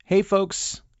Hey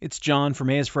folks, it's John from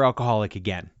A is for Alcoholic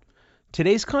again.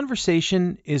 Today's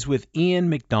conversation is with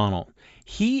Ian McDonnell.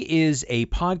 He is a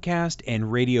podcast and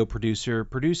radio producer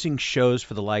producing shows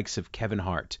for the likes of Kevin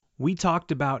Hart. We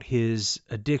talked about his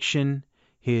addiction,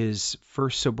 his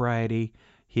first sobriety,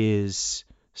 his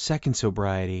second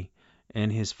sobriety,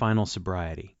 and his final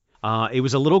sobriety. It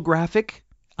was a little graphic.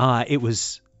 It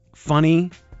was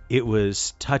funny. It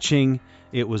was touching.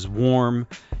 It was warm.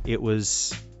 It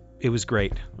was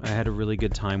great. I had a really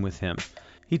good time with him.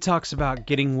 He talks about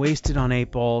getting wasted on 8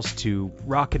 balls to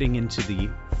rocketing into the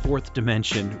fourth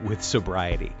dimension with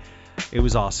sobriety. It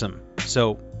was awesome.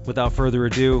 So, without further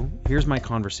ado, here's my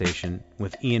conversation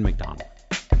with Ian McDonnell.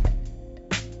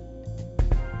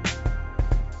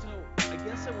 So, I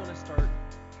guess I want to start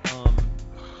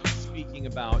speaking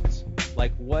about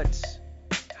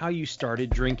how you started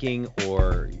drinking,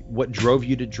 or what drove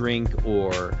you to drink,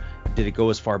 or did it go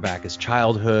as far back as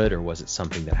childhood, or was it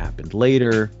something that happened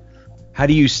later? How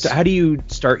do you start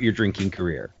your drinking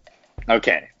career?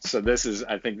 Okay, so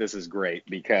I think this is great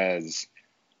because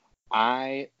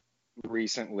I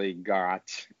recently got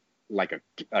like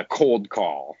a cold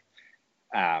call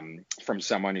from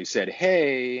someone who said,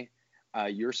 "Hey,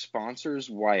 your sponsor's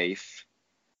wife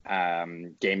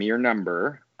gave me your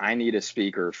number. I need a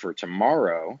speaker for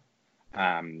tomorrow.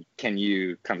 Can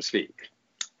you come speak?"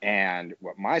 And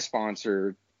what my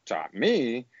sponsor taught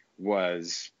me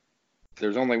was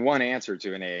there's only one answer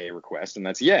to an AA request, and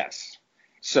that's yes.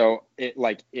 So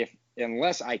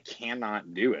unless I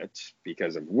cannot do it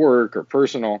because of work or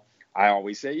personal, I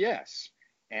always say yes.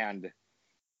 And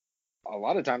a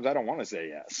lot of times I don't want to say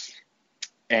yes.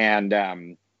 And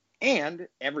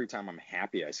every time I'm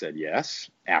happy I said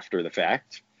yes after the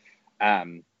fact.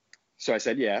 So I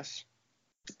said yes.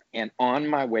 And on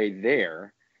my way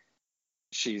there,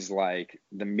 she's like,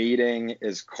 the meeting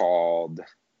is called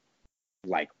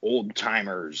like Old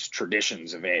Timers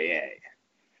Traditions of AA.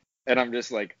 And I'm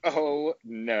just like, oh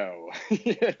no,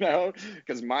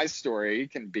 because my story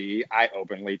can be, I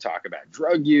openly talk about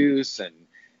drug use and,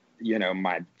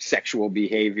 my sexual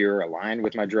behavior aligned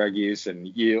with my drug use. And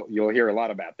you'll hear a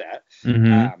lot about that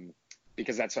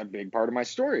because that's a big part of my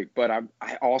story. But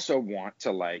I also want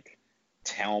to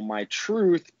tell my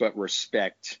truth, but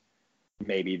respect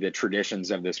maybe the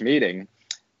traditions of this meeting.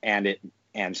 And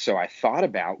so I thought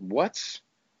about what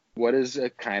is a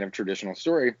kind of traditional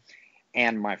story.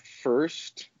 And my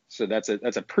first, so that's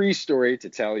a pre-story to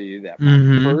tell you that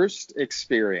my first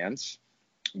experience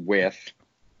with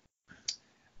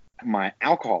my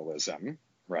alcoholism,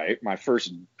 right? My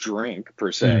first drink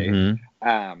per se,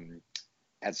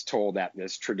 as told at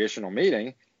this traditional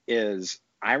meeting, is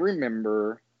I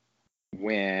remember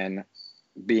when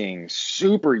being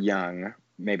super young,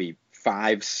 maybe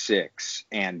 5, 6,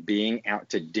 and being out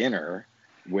to dinner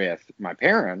with my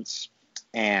parents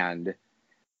and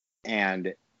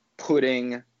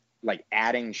putting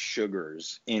adding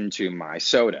sugars into my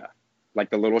soda, like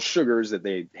the little sugars that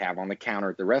they have on the counter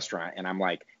at the restaurant. And I'm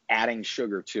adding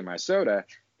sugar to my soda,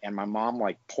 and my mom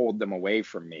pulled them away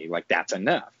from me. That's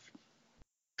enough.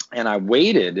 And I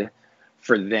waited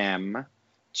for them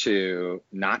to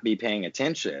not be paying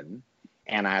attention.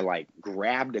 And I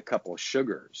grabbed a couple of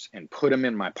sugars and put them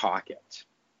in my pocket.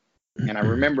 And I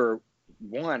remember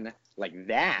one,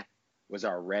 that was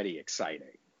already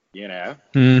exciting,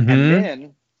 And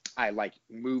then I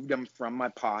moved them from my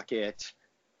pocket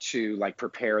to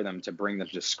prepare them to bring them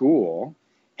to school.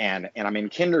 And I'm in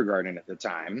kindergarten at the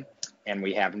time, and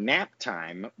we have nap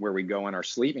time where we go in our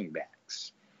sleeping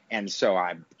bags. And so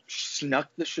I snuck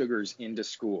the sugars into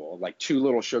school, 2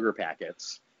 little sugar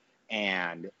packets.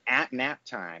 And at nap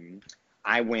time,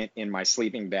 I went in my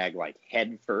sleeping bag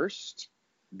head first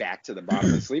back to the bottom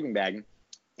of the sleeping bag,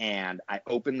 and I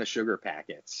opened the sugar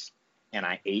packets and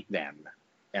I ate them,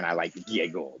 and I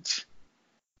giggled,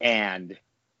 and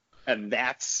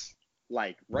that's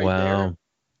right there.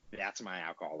 That's my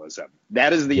alcoholism.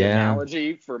 That is the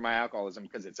analogy for my alcoholism,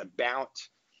 because it's about,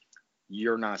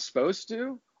 you're not supposed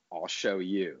to, I'll show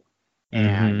you,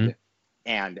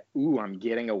 and ooh, I'm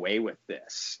getting away with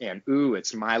this, and ooh,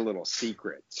 it's my little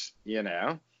secret,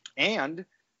 and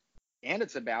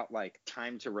it's about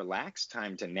time to relax,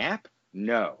 time to nap.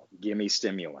 No, give me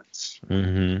stimulants.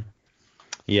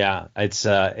 Yeah, it's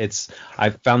I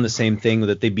found the same thing,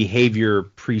 that the behavior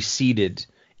preceded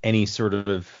any sort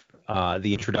of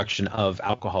the introduction of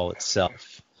alcohol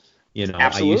itself.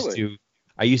 Absolutely.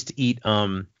 I used to eat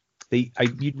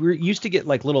used to get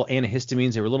little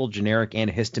antihistamines. They were little generic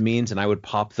antihistamines, and I would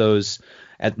pop those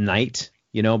at night,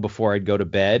 before I'd go to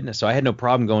bed. So I had no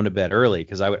problem going to bed early,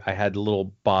 because I had a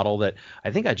little bottle that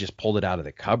I think I just pulled it out of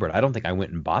the cupboard. I don't think I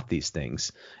went and bought these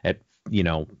things at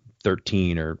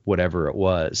 13 or whatever it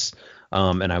was.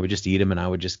 And I would just eat them, and I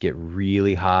would just get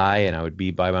really high, and I would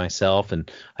be by myself, and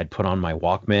I'd put on my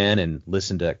Walkman and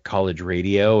listen to college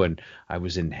radio, and I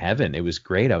was in heaven. It was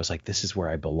great. I was like, this is where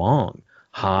I belong,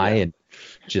 high Yeah. and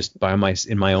just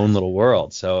in my own little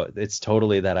world. So it's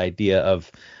totally that idea of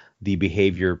the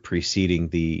behavior preceding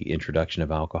the introduction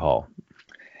of alcohol.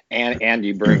 And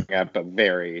you bring up a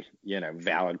very,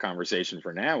 valid conversation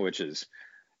for now, which is,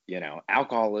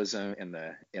 alcoholism in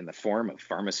the form of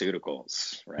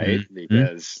pharmaceuticals, right? Mm-hmm.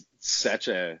 Because such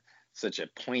a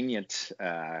poignant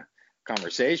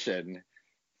conversation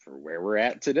for where we're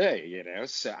at today,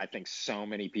 So I think so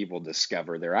many people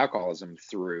discover their alcoholism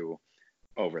through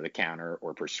over-the-counter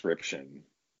or prescription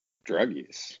drug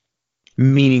use.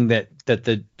 Meaning that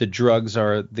the drugs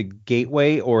are the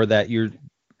gateway, or that you're.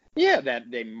 Yeah, that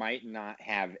they might not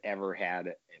have ever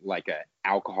had like a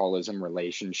alcoholism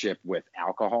relationship with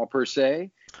alcohol per se,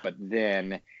 but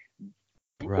then,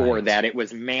 or Right. that it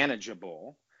was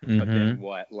manageable, but Mm-hmm. then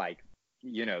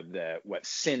what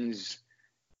sends,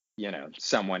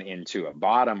 someone into a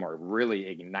bottom or really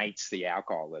ignites the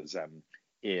alcoholism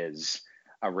is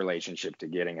a relationship to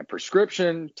getting a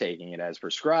prescription, taking it as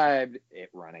prescribed, it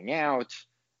running out,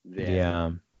 then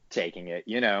Yeah. taking it,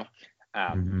 um,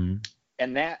 Mm-hmm.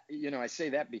 and that, I say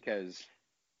that because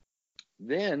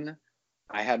then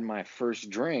I had my first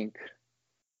drink,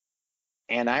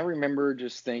 and I remember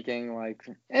just thinking like,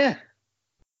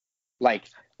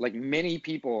 like many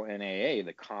people in AA,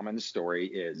 the common story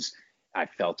is I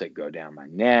felt it go down my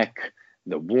neck,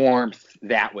 the warmth,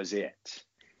 that was it.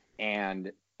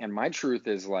 And my truth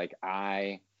is like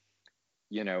I,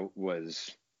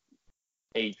 was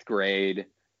eighth grade,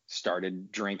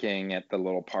 started drinking at the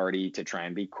little party to try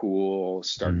and be cool,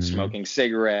 started Mm-hmm. smoking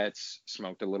cigarettes,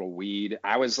 smoked a little weed.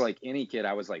 I was like any kid,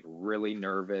 I was like really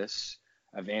nervous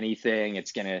of anything.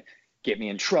 It's going to get me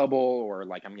in trouble, or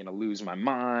like I'm going to lose my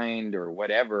mind or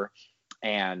whatever.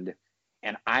 And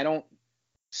I don't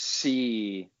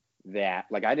see that,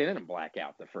 like I didn't black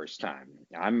out the first time.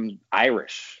 I'm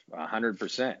Irish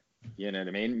 100%. You know what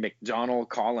I mean? McDonnell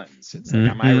Collins. It's like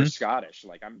I'm Mm-hmm. Irish Scottish.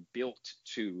 Like I'm built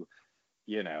to,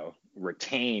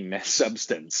 retain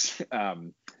substance.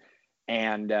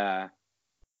 And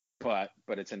but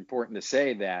it's important to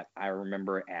say that I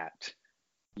remember at,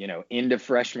 end of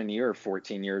freshman year,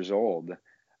 14 years old,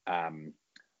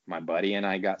 my buddy and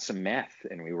I got some meth,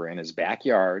 and we were in his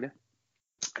backyard,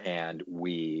 and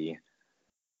we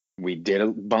did a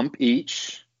bump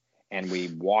each, and we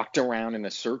walked around in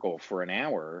a circle for an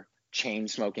hour, chain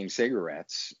smoking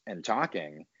cigarettes and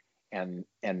talking, and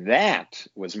that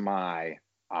was my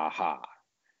aha.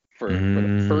 For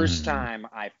the first Mm-hmm. time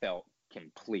I felt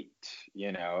complete,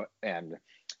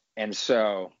 and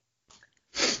so,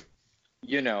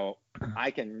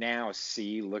 I can now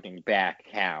see, looking back,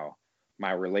 how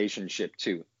my relationship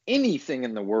to anything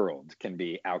in the world can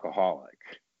be alcoholic,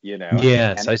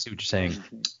 Yes, and I see what you're saying.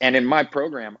 and in my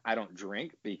program I don't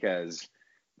drink because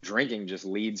drinking just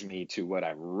leads me to what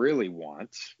I really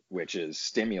want, which is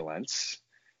stimulants,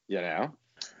 you know.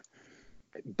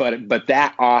 But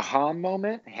that aha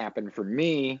moment happened for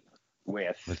me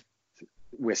with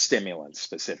With stimulants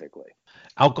specifically.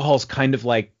 alcohol's kind of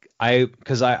like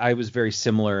because I was very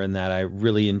similar in that I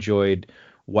really enjoyed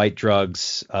white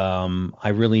drugs. I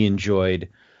really enjoyed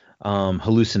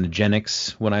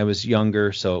hallucinogenics when I was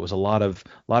younger. So it was a lot of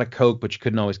coke, but you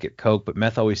couldn't always get coke. But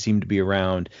meth always seemed to be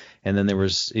around. And then there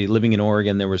was living in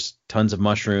Oregon, there was tons of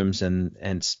mushrooms and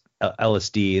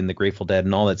LSD and the Grateful Dead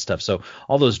and all that stuff. So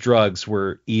all those drugs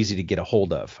were easy to get a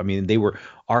hold of. I mean,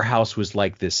 our house was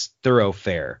like this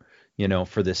thoroughfare,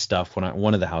 for this stuff when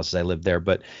one of the houses I lived there.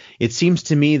 But it seems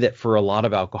to me that for a lot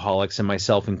of alcoholics, and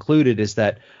myself included, is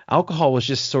that alcohol was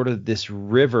just sort of this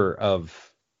river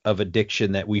of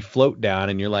addiction that we float down,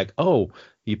 and you're like, oh,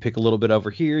 you pick a little bit over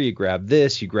here, you grab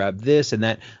this, and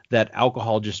that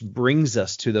alcohol just brings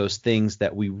us to those things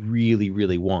that we really,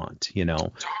 really want,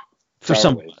 for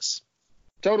some of Totally. us.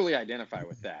 Totally identify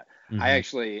with that. Hmm.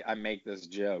 I make this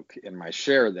joke in my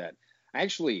share that I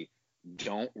actually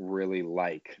don't really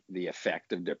like the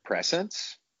effect of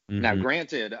depressants. Now, Hmm.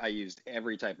 granted, I used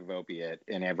every type of opiate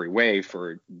in every way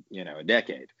for, a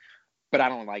decade, but I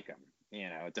don't like them.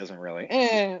 It doesn't really,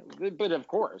 but of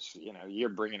course, you're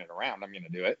bringing it around, I'm going to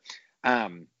do it.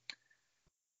 Um,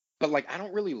 but like, I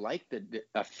don't really like the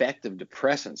effect of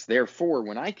depressants. Therefore,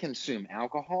 when I consume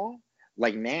alcohol,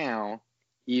 like now,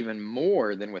 even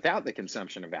more than without the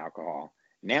consumption of alcohol,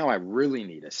 now I really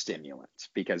need a stimulant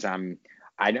because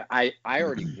I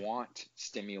already want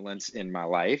stimulants in my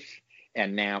life,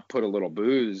 and now put a little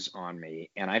booze on me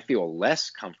and I feel less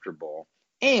comfortable,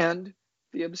 and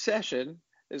the obsession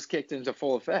is kicked into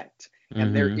full effect.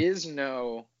 And there Mm-hmm. is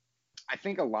no, I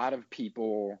think a lot of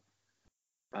people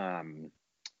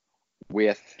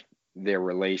with their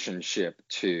relationship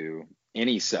to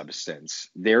any substance,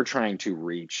 they're trying to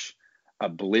reach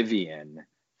oblivion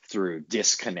through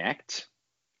disconnect.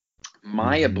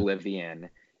 My Mm-hmm. oblivion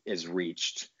is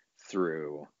reached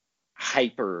through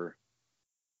hyper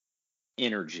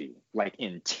energy, like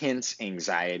intense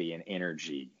anxiety and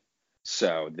energy.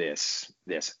 So this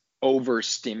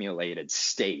overstimulated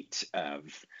state of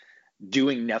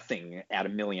doing nothing at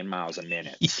 1,000,000 miles a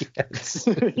minute. Yes.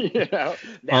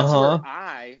 That's where Uh-huh.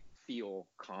 I feel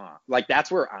calm. Like that's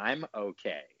where I'm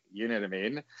okay. You know what I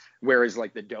mean? Whereas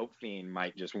like the dope fiend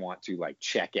might just want to like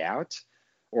check out,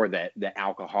 or that the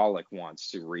alcoholic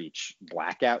wants to reach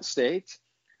blackout state.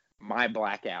 My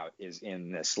blackout is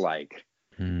in this like,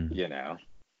 Hmm. you know,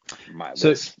 my So,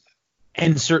 this.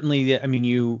 and certainly, I mean,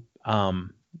 you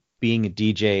being a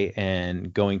DJ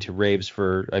and going to raves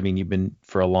for, I mean, you've been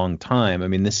for a long time. I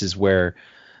mean, this is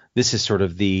sort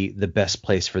of the best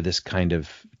place for this kind of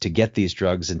to get these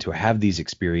drugs and to have these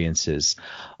experiences.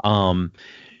 Um,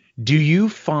 do you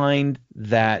find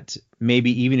that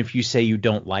maybe even if you say you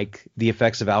don't like the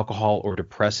effects of alcohol or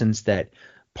depressants, that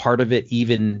part of it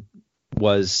even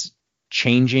was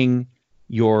changing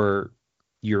your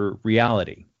your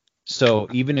reality? So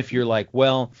even if you're like,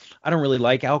 well, I don't really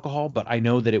like alcohol, but I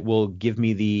know that it will give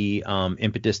me the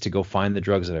impetus to go find the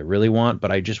drugs that I really want,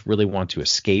 but I just really want to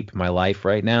escape my life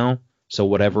right now. So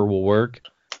whatever will work.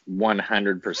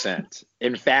 100%.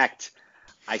 In fact,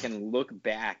 I can look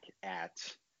back at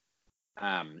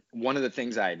one of the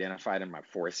things I identified in my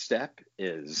fourth step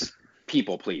is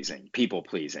people pleasing. People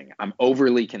pleasing. I'm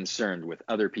overly concerned with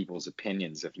other people's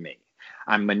opinions of me.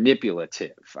 I'm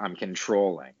manipulative. I'm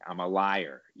controlling. I'm a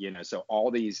liar. So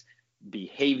all these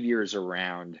behaviors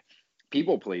around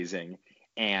people pleasing.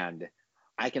 And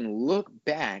I can look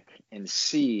back and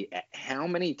see at how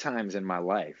many times in my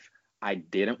life I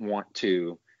didn't want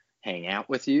to hang out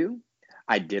with you.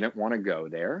 I didn't want to go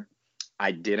there.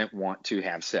 I didn't want to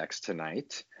have sex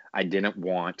tonight. I didn't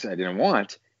want,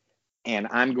 and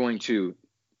I'm going to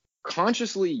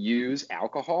consciously use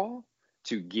alcohol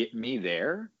to get me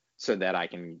there so that I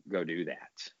can go do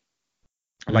that.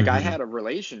 Like I Hmm. had a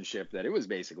relationship that it was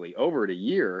basically over a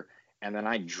year, and then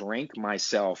I drank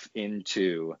myself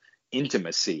into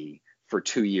intimacy for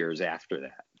 2 years after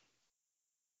that.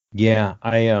 Yeah,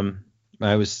 I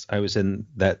was in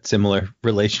that similar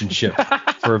relationship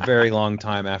for a very long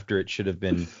time after it should have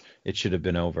been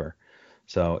over.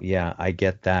 So yeah, I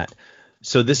get that.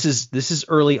 So this is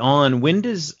early on. When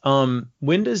does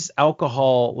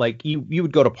alcohol, like you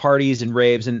would go to parties and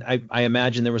raves, and I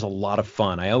imagine there was a lot of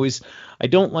fun. I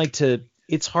don't like to,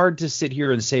 it's hard to sit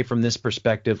here and say from this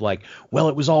perspective like, well,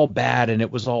 it was all bad and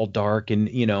it was all dark, and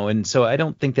and so I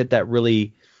don't think that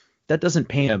really, that doesn't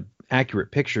paint an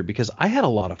accurate picture, because I had a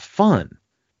lot of fun.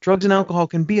 Drugs and alcohol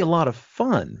can be a lot of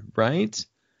fun, right?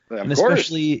 And Of course.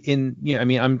 especially in, I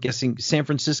mean, I'm guessing San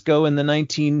Francisco in the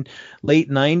late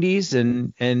 90s,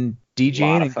 and DJing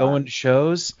Lot of and going fun. to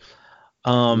shows.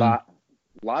 Um,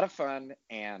 Lot of fun,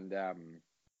 and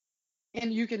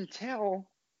you can tell.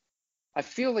 I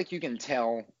feel like you can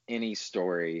tell any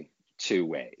story two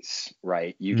ways,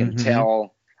 right? You can hmm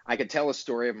tell, I could tell a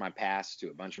story of my past to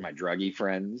a bunch of my druggy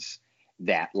friends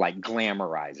that like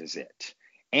glamorizes it.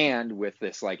 And with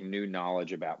this like new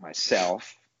knowledge about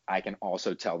myself, I can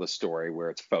also tell the story where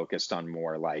it's focused on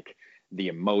more like the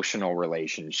emotional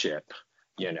relationship,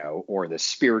 or the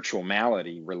spiritual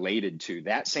malady related to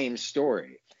that same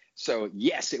story. So,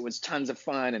 yes, it was tons of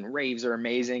fun and raves are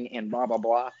amazing and blah, blah,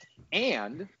 blah.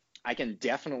 And I can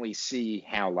definitely see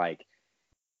how, like,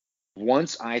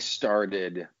 once I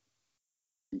started,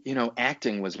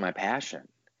 acting was my passion.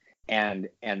 And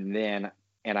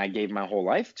I gave my whole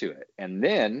life to it. And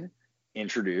then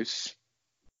introduce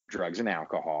drugs and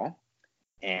alcohol.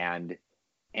 And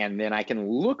and then I can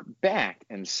look back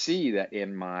and see that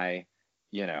in my,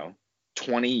 you know,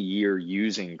 20-year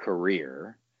using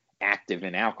career, active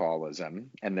in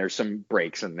alcoholism, and there's some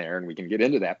breaks in there and we can get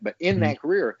into that. But in hmm that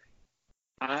career,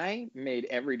 I made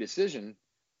every decision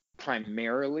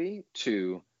primarily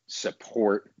to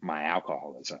support my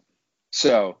alcoholism.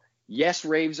 So, yes,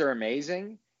 raves are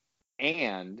amazing.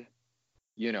 And,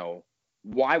 you know,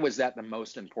 why was that the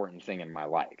most important thing in my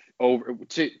life? Over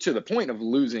to the point of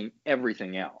losing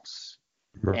everything else.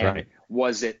 And Right.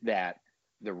 was it that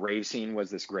the rave scene was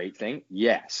this great thing?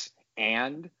 Yes.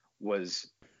 And was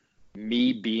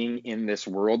me being in this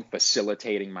world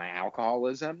facilitating my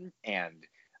alcoholism and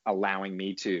allowing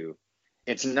me to,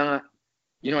 it's not,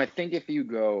 I think if you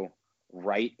go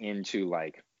right into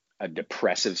like a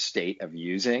depressive state of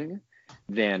using,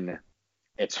 then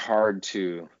it's hard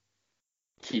to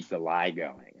keep the lie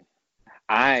going.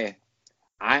 I,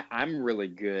 I'm really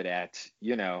good at,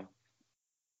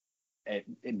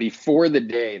 before the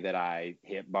day that I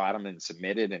hit bottom and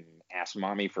submitted and asked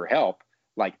mommy for help,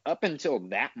 like up until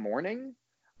that morning,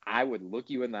 I would look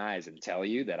you in the eyes and tell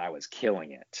you that I was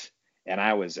killing it and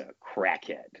I was a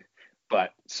crackhead.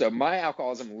 But so my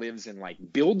alcoholism lives in like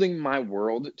building my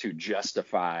world to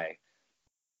justify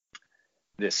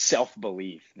this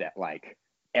self-belief that like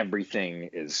everything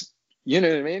is, you know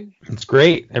what I mean? It's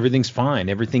great. Everything's fine.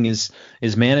 Everything is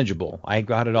manageable. I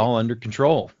got it all under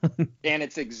control. And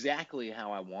it's exactly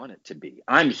how I want it to be.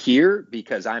 I'm here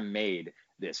because I made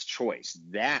this choice.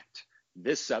 That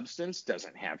this substance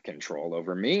doesn't have control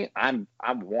over me. I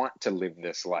want to live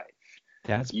this life.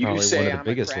 That's You probably one say of the I'm a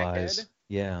biggest crackhead. lies.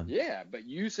 Yeah. Yeah, but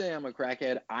you say I'm a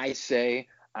crackhead. I say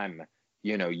I'm,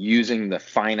 using the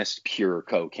finest pure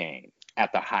cocaine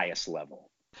at the highest level.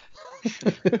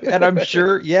 And I'm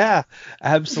sure, yeah,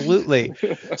 absolutely.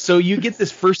 So you get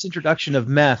this first introduction of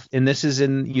meth, and this is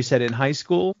you said in high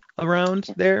school around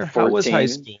there. How was high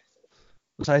 14. school?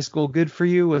 Was high school good for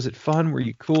you? Was it fun? Were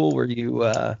you cool? Were you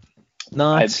I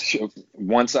not?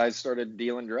 once I started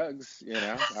dealing drugs,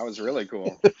 I was really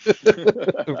cool.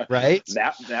 Right?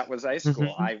 That was high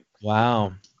school. Hmm.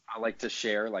 Wow. I like to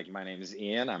share, like, my name is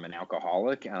Ian. I'm an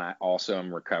alcoholic, and I also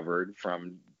am recovered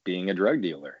from being a drug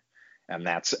dealer. And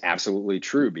that's absolutely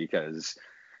true because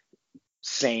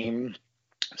same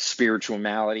spiritual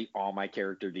malady, all my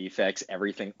character defects,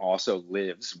 everything also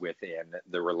lives within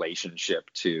the relationship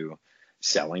to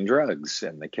selling drugs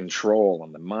and the control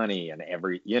and the money and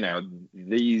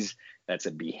that's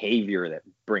a behavior that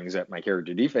brings up my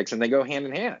character defects, and they go hand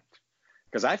in hand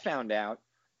because I found out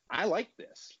I like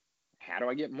this. How do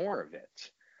I get more of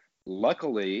it?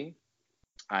 Luckily,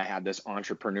 I had this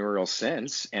entrepreneurial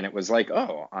sense, and it was like,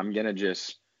 oh, I'm going to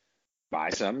just buy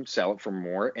some, sell it for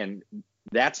more. And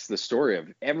that's the story of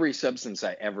every substance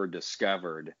I ever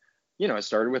discovered. It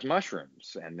started with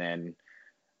mushrooms, and then,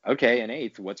 okay, an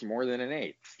eighth, what's more than an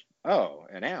eighth? Oh,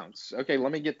 an ounce. Okay,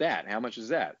 let me get that. How much is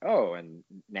that? Oh, and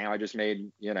now I just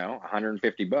made,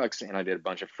 $150 and I did a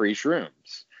bunch of free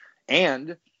shrooms.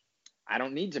 And I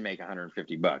don't need to make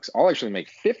 $150. I'll actually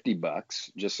make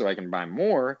 $50 just so I can buy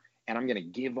more. And I'm going to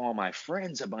give all my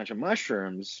friends a bunch of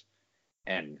mushrooms.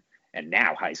 And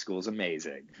now high school is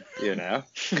amazing, you know?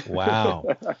 Wow.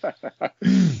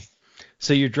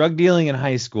 So you're drug dealing in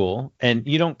high school, and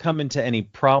you don't come into any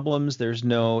problems. There's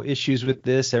no issues with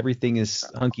this. Everything is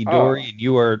hunky dory, Oh, and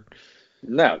you are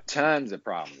no, tons of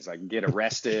problems. I can get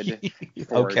arrested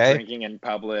for okay. drinking in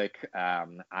public.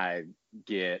 I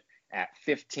get at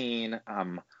 15.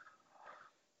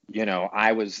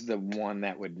 I was the one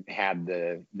that would had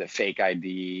the fake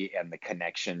ID and the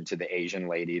connection to the Asian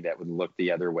lady that would look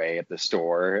the other way at the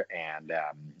store, and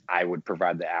I would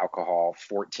provide the alcohol.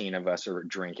 14 of us are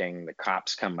drinking. The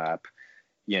cops come up.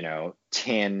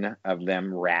 10 of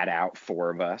them rat out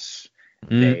 4 of us.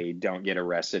 Mm, They don't get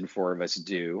arrested. 4 of us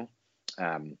do.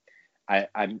 Um,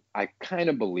 I kind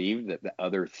of believe that the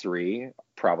other 3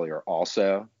 probably are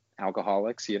also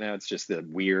alcoholics. It's just the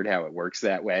weird how it works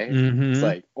that way. It's mm-hmm.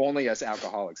 like only us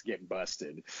alcoholics get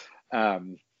busted.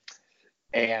 Um,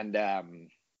 and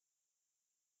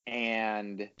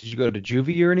and Did you go to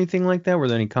juvie or anything like that? Were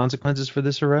there any consequences for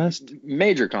this arrest?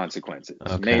 major consequences,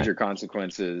 Okay. major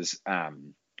consequences.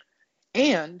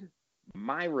 And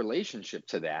my relationship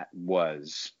to that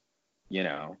was, you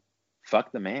know,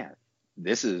 fuck the man.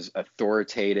 This is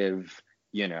authoritative,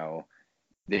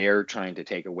 they're trying to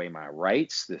take away my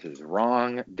rights. This is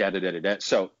wrong. Da da da da da.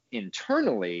 So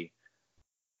internally,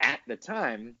 at the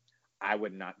time, I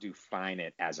would not define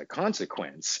it as a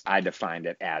consequence. I defined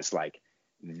it as like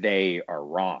they are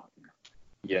wrong,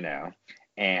 you know,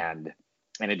 and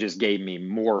and it just gave me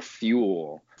more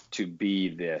fuel to be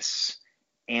this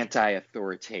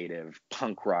anti-authoritative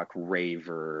punk rock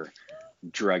raver,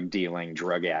 drug dealing,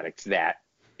 drug addict that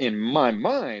in my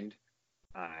mind,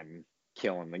 I'm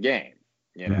killing the game,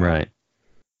 you know? Right.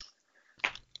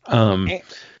 Um, And,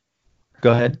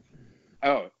 Go ahead.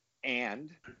 oh, and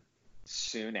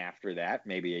soon after that,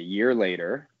 maybe a year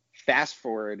later, fast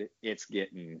forward, it's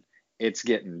getting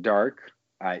dark.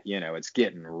 It's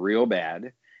getting real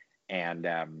bad. And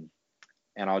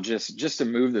I'll just to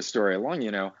move the story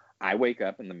along, I wake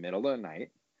up in the middle of the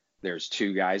night. There's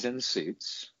 2 guys in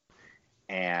suits.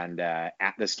 And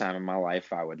at this time in my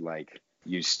life, I would like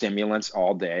use stimulants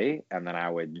all day, and then I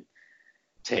would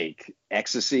take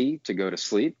ecstasy to go to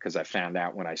sleep because I found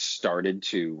out when I started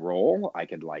to roll, I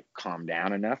could like calm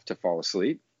down enough to fall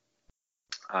asleep.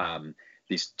 Um,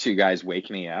 these 2 guys wake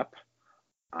me up.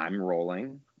 I'm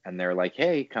rolling. And they're like,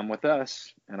 hey, come with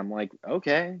us. And I'm like,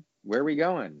 okay, where are we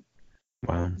going?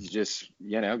 Wow. It's just,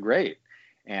 great.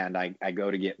 And I go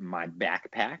to get my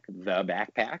backpack, the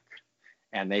backpack.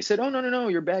 And they said, oh, no, no, no,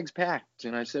 your bag's packed.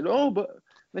 And I said, oh, but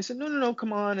they said, no, no, no,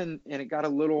 come on. And it got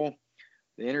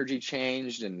the energy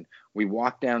changed, and we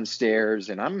walked downstairs,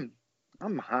 and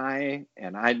I'm high,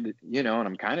 and and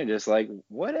I'm kind of just like,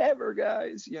 whatever,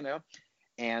 guys,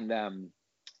 and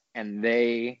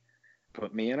they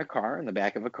put me in the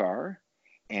back of a car,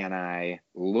 and I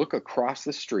look across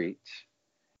the street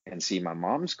and see my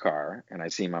mom's car, and I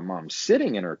see my mom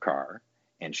sitting in her car,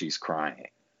 and she's crying.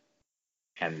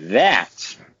 And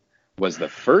that was the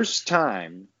first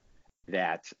time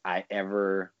that I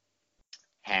ever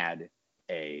had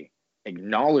a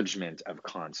acknowledgement of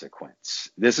consequence.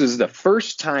 This is the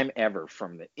first time ever,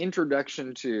 from the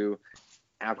introduction to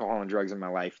alcohol and drugs in my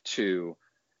life to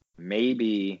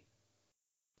maybe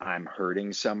I'm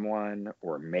hurting someone,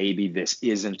 or maybe this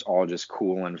isn't all just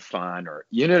cool and fun, or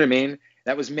you know what I mean?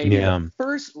 That was maybe the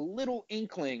first little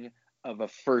inkling of a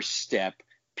first step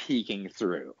peeking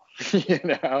through.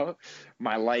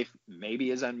 My life maybe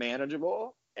is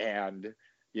unmanageable, and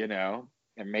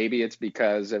and maybe it's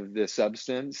because of the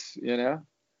substance,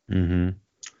 Mm-hmm.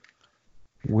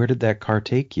 Where did that car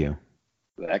take you?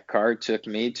 That car took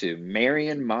me to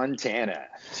Marion, Montana,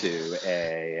 to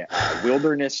a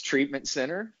wilderness treatment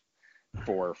center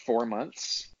for 4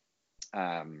 months,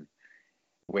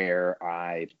 where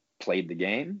I played the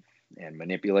game and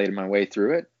manipulated my way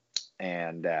through it.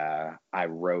 And I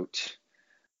wrote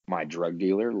my drug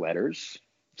dealer letters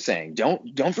saying,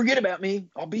 don't forget about me.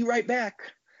 I'll be right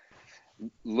back.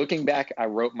 Looking back, I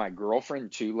wrote my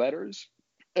girlfriend 2 letters,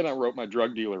 and I wrote my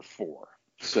drug dealer 4.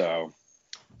 So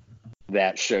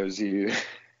that shows you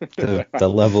the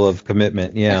level of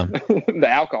commitment. Yeah. The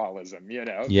alcoholism,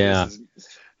 Yeah.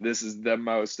 This is the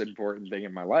most important thing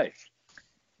in my life.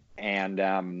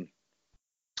 And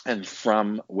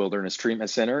from Wilderness Treatment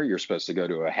Center, you're supposed to go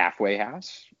to a halfway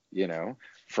house,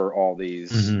 for all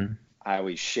these. Mm-hmm. I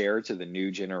always share to the new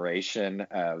generation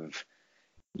of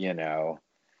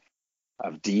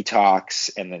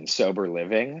detox and then sober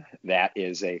living. That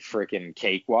is a freaking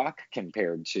cakewalk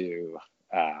compared to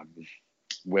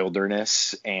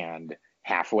wilderness and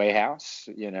halfway house.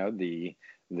 The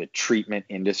treatment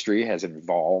industry has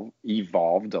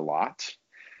evolved a lot.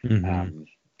 Mm-hmm.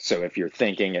 So if you're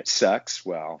thinking it sucks,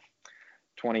 well,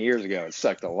 20 years ago it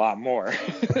sucked a lot more.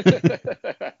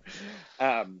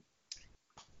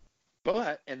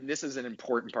 But, and this is an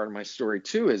important part of my story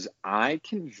too, is I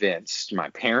convinced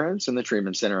my parents in the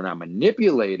treatment center, and I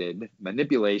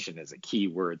manipulation is a key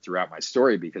word throughout my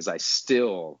story, because I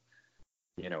still,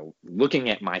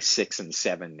 looking at my 6 and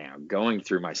 7 now, going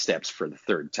through my steps for the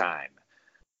 3rd time,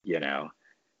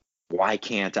 why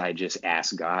can't I just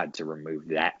ask God to remove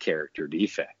that character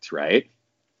defect, right?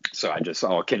 So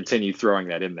I'll continue throwing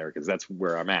that in there, because that's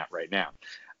where I'm at right now.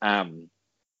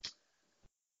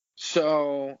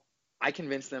 So I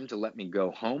convinced them to let me go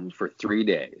home for 3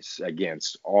 days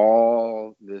against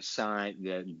all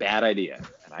the bad idea.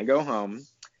 And I go home,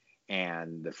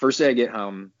 and the first day I get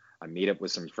home, I meet up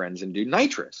with some friends and do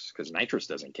nitrous, because nitrous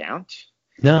doesn't count.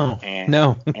 No.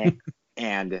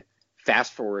 And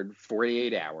fast forward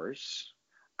 48 hours,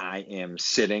 I am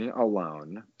sitting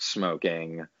alone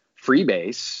smoking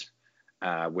freebase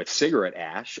with cigarette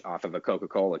ash off of a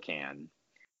Coca-Cola can,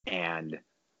 and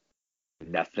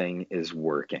nothing is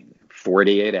working.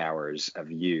 48 hours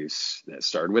of use that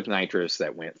started with nitrous,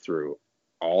 that went through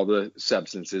all the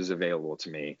substances available to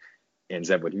me,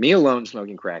 ends up with me alone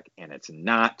smoking crack, and it's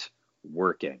not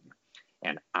working.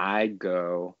 And I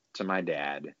go to my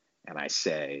dad and I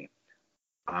say,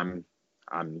 I'm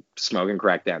smoking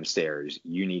crack downstairs.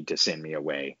 You need to send me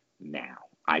away now.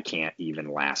 I can't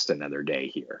even last another day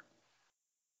here.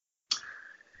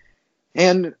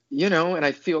 And, and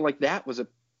I feel like that was a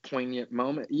poignant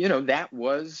moment. That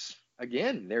was,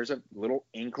 again, there's a little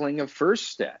inkling of first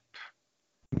step.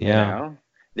 Yeah.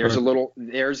 There's a little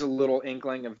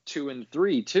inkling of 2 and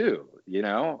 3 too.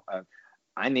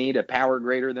 I need a power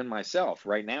greater than myself.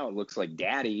 Right now it looks like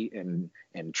daddy and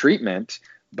treatment,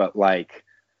 but like,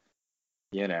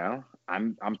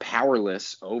 I'm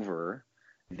powerless over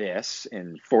this.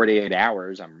 In 48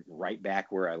 hours, I'm right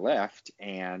back where I left,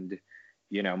 and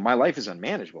my life is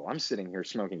unmanageable. I'm sitting here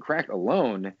smoking crack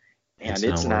alone, and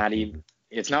it's not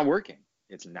working.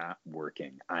 It's not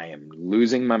working. I am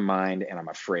losing my mind, and I'm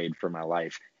afraid for my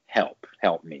life. Help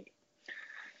me.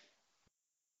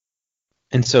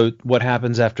 And so what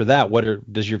happens after that?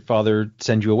 Does your father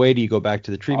send you away? Do you go back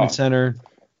to the treatment center?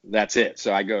 That's it.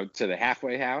 So I go to the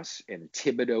halfway house in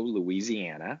Thibodaux,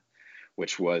 Louisiana,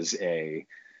 which was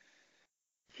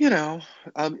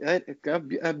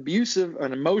abusive,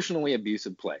 an emotionally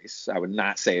abusive place. I would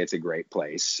not say it's a great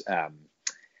place.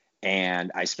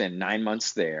 And I spent 9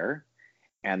 months there.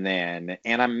 And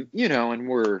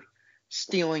we're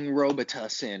stealing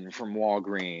Robitussin from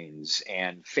Walgreens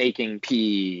and faking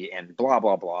pee and blah,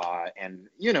 blah, blah. And,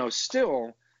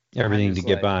 still, I'm Everything to just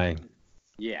get like, by.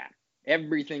 yeah,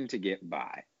 everything to get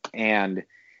by. And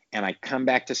I come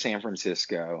back to San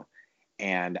Francisco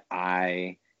and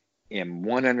I am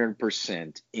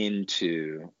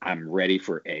 100% I'm ready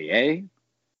for AA.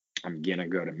 I'm going to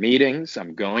go to meetings.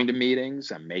 I'm going to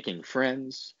meetings. I'm making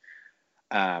friends.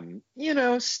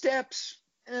 Steps.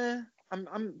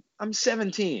 I'm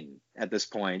 17 at this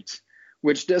point,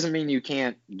 which doesn't mean you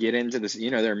can't get into this.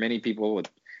 There are many people with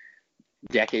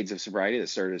decades of sobriety that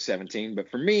started at 17, but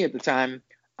for me at the time,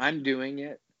 I'm doing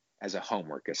it as a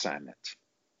homework assignment.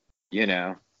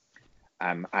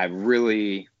 I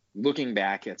really, looking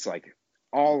back, it's like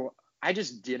I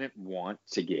just didn't want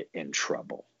to get in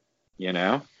trouble, you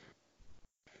know?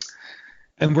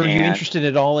 And were you And interested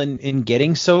at all in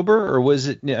getting sober, or was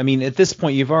it? I mean, at this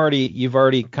point, you've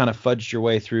already kind of fudged your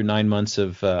way through 9 months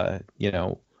of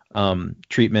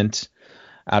treatment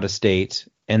out of state,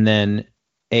 and then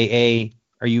AA.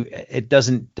 Does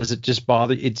it just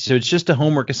bother? So it's just a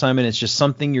homework assignment. It's just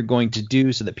something you're going to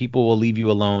do so that people will leave you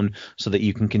alone, so that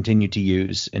you can continue to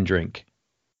use and drink.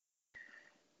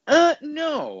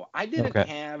 no, I didn't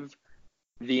Okay. have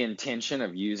the intention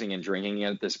of using and drinking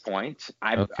at this point.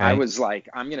 I Okay. was like,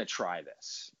 I'm gonna try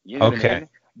this. You know what I Okay. mean?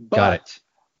 Got it. But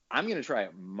I'm gonna try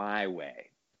it my way,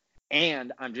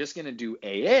 and I'm just gonna do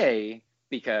AA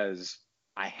because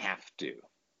I have to.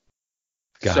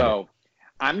 Got it. So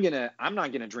I'm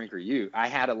not gonna drink or use. I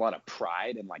had a lot of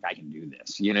pride and like I can do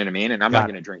this. You know what I mean? And I'm not Got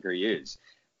it. gonna drink or use,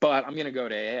 but I'm gonna go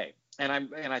to AA. And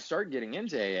I started getting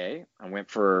into AA. I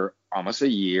went for almost a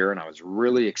year, and I was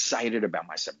really excited about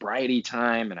my sobriety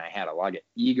time, and I had a lot of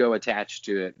ego attached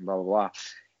to it, and blah blah blah.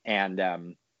 And I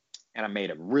made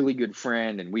a really good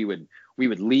friend, and we would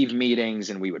leave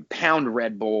meetings, and we would pound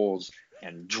Red Bulls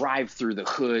and drive through the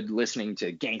hood listening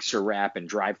to gangster rap and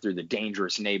drive through the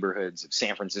dangerous neighborhoods of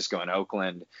San Francisco and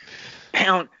Oakland,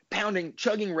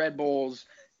 chugging Red Bulls,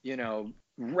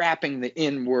 rapping the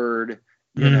N word,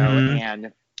 Mm-hmm.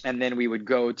 and then we would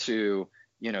go to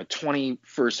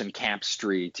 21st and Camp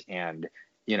Street and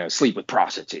sleep with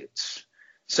prostitutes.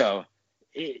 So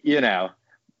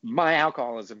my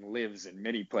alcoholism lives in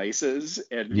many places,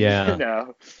 and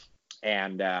Yeah.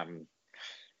 and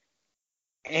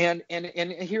and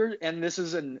this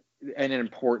is an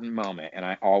important moment, and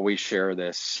I always share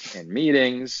this in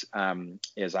meetings.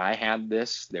 Is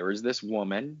there was this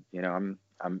woman, I'm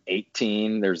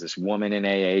 18. There's this woman in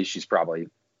AA. She's probably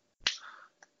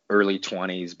early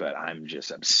 20s, but I'm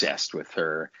just obsessed with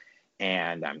her,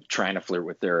 and I'm trying to flirt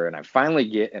with her, and I finally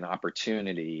get an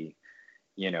opportunity,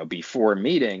 before a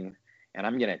meeting, and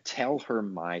I'm going to tell her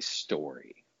my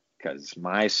story because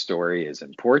my story is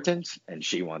important and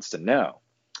she wants to know.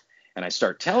 And I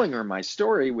start telling her my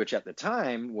story, which at the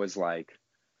time was like,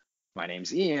 my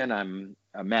name's Ian, I'm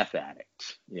a meth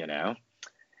addict,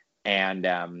 and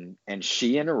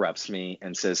she interrupts me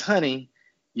and says, honey,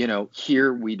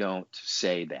 here we don't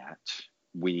say that.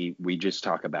 We just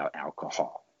talk about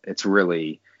alcohol. It's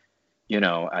really,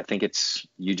 I think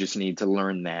you just need to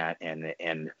learn that. And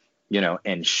in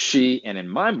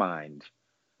my mind,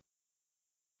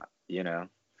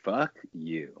 fuck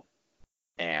you.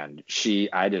 And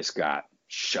I just got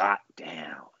shot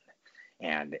down.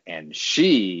 And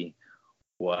she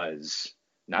was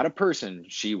not a person,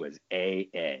 she was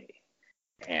AA.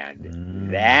 And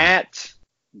Mm. that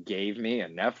gave me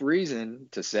enough reason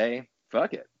to say,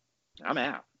 fuck it, I'm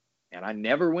out. And I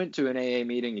never went to an AA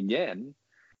meeting again,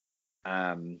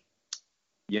 until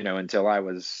I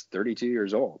was 32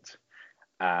 years old.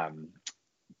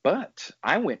 But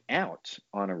I went out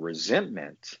on a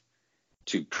resentment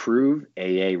to prove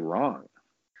AA wrong.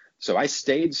 So I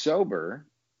stayed sober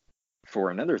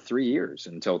for another 3 years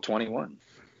until 21.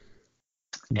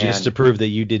 Just to And prove that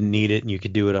you didn't need it and you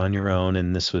could do it on your own,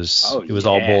 and oh it was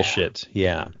all yeah, bullshit.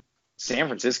 Yeah. San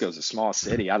Francisco is a small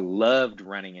city. I loved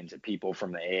running into people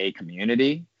from the AA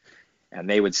community, and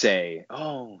they would say,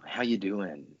 "Oh, how you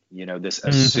doing?" This Mm-hmm.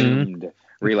 assumed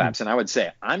relapse, and I would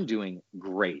say, "I'm doing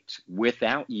great.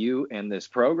 Without you and this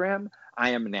program,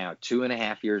 I am now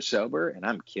 2.5 years sober, and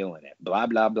I'm killing it." Blah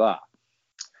blah blah.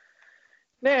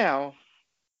 Now,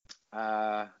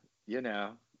 uh, you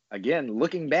know, again,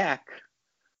 looking back,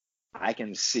 I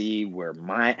can see where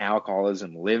my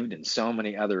alcoholism lived in so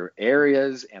many other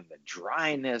areas, and the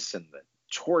dryness and the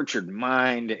tortured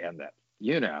mind and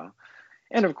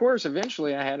and of course,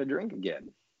 eventually I had a drink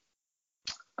again.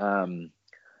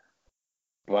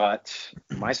 But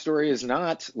my story is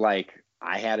not like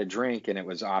I had a drink and it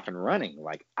was off and running.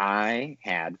 Like I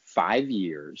had 5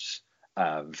 years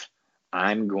of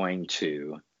I'm going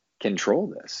to control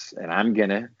this and I'm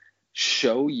going to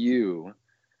show you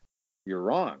you're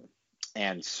wrong.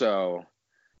 And so,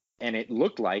 and it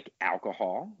looked like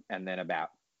alcohol. And then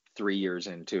about 3 years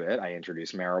into it, I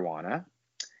introduced marijuana.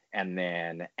 And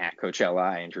then at Coachella,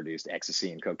 I introduced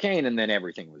ecstasy and cocaine. And then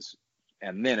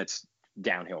it's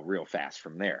downhill real fast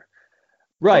from there.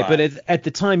 Right, but at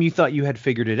the time you thought you had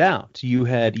figured it out. You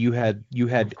had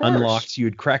unlocked, you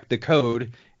had cracked the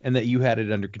code, and that you had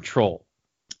it under control.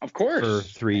 Of course. For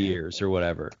 3 years or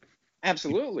whatever.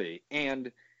 Absolutely.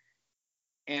 And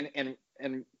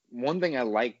one thing I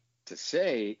like to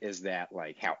say is that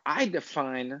like how I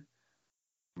define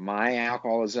my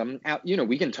alcoholism,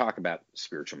 we can talk about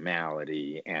spiritual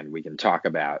malady and we can talk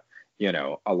about,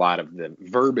 a lot of the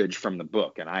verbiage from the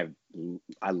book. And I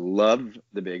love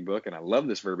the big book and I love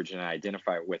this verbiage and I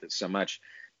identify with it so much.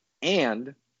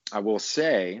 And I will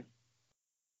say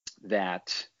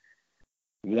that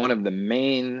one of the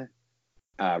main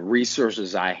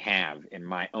resources I have in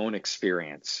my own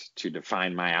experience to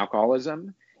define my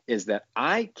alcoholism is that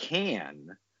I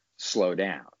can slow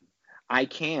down. I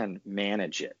can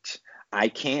manage it. I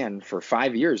can, for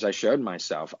 5 years, I showed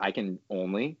myself I can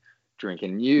only drink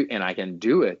and I can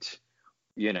do it,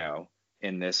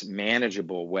 in this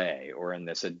manageable way or in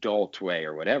this adult way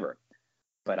or whatever.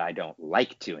 But I don't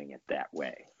like doing it that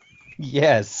way.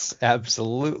 Yes,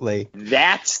 absolutely.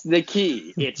 That's the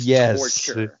key. It's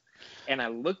torture. And I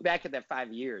look back at that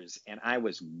 5 years and I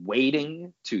was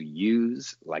waiting to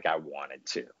use like I wanted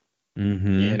to,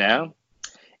 and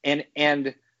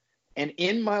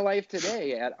in my life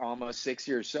today at almost 6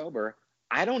 years sober,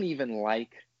 I don't even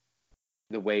like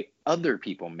the way other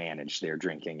people manage their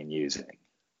drinking and using.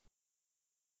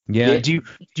 Yeah. Do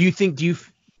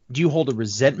you hold a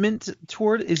resentment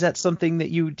toward? Is that something that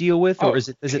you deal with, or is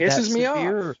it that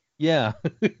severe? Off. Yeah.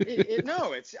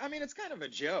 No, it's kind of a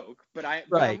joke, but I'm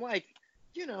like,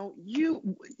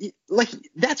 like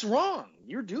that's wrong.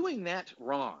 You're doing that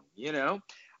wrong.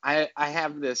 I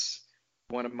have this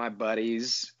one of my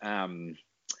buddies, DJ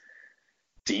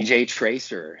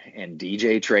Tracer, and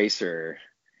DJ Tracer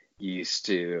used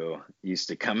to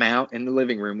come out in the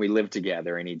living room. We lived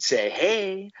together, and he'd say,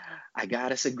 "Hey, I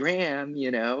got us a gram,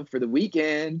 for the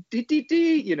weekend."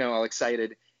 All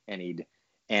excited, and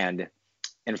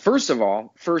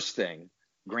first thing,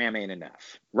 gram ain't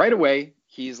enough. Right away,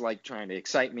 he's like trying to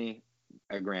excite me.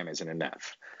 A gram isn't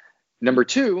enough. Number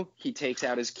two, he takes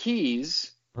out his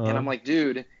keys, and I'm like,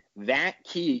 dude, that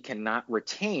key cannot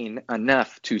retain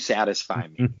enough to satisfy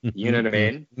me. You know what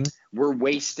I mean? We're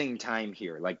wasting time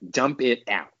here. Like, dump it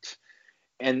out.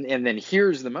 And then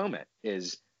here's the moment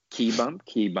is key bump.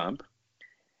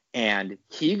 And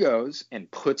he goes and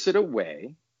puts it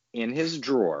away in his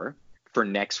drawer for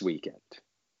next weekend.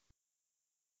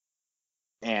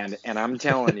 And I'm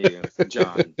telling you,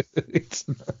 John, it's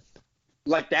not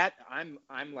like that. I'm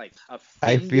like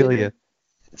offended. I feel you.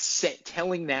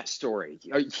 Telling that story.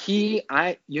 Are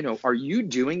you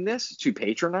doing this to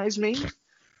patronize me?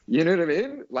 You know what I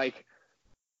mean? Like,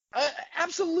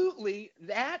 absolutely.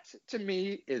 That to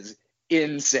me is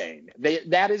insane.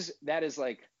 That is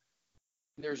like,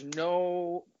 there's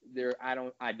no there. I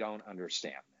don't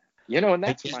understand that. And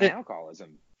that's my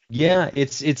alcoholism. Yeah,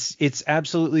 it's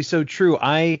absolutely so true.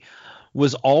 I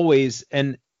was always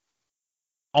a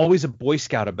Boy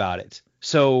Scout about it.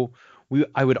 So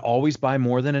I would always buy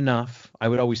more than enough. I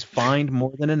would always find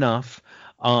more than enough.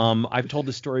 I've told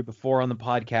this story before on the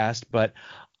podcast, but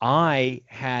I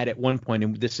had at one point,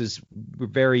 and this is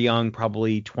very young,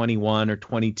 probably 21 or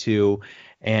 22,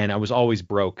 and I was always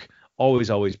broke,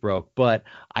 always broke. But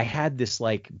I had this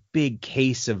like big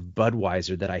case of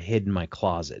Budweiser that I hid in my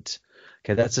closet.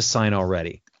 Okay, that's a sign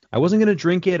already. I wasn't going to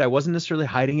drink it. I wasn't necessarily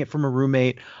hiding it from a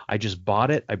roommate. I just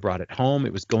bought it. I brought it home.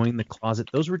 It was going in the closet.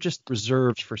 Those were just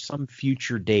reserved for some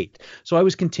future date. So I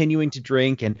was continuing to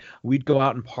drink, and we'd go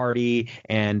out and party,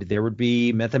 and there would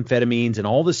be methamphetamines and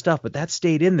all this stuff, but that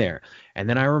stayed in there. And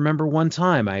then I remember one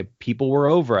time people were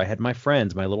over. I had my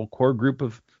friends, my little core group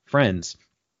of friends,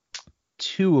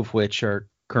 two of which are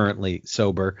currently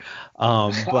sober.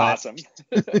 But, awesome.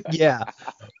 Yeah.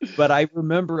 But I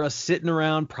remember us sitting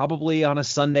around probably on a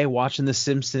Sunday watching The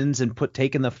Simpsons and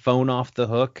taking the phone off the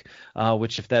hook,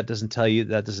 which if that doesn't tell you,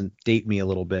 that doesn't date me a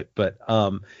little bit. But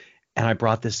and I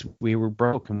brought this, we were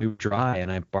broke and we were dry,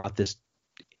 and I brought this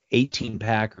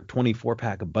 18-pack or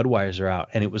 24-pack of Budweiser out,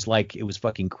 and it was like it was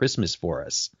fucking Christmas for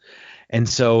us. And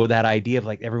so that idea of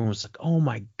like everyone was like, "Oh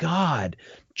my God,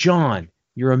 John,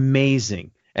 you're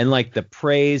amazing." And like the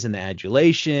praise and the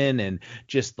adulation and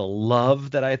just the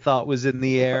love that I thought was in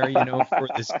the air, for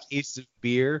this case of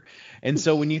beer. And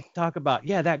so when you talk about,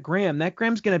 yeah, that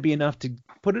gram's going to be enough to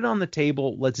put it on the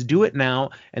table. Let's do it now.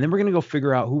 And then we're going to go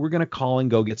figure out who we're going to call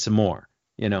and go get some more,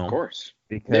 Of course.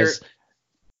 because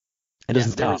it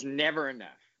doesn't there stop. is never enough.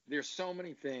 There's so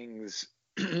many things.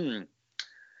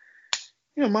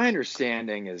 My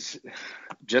understanding is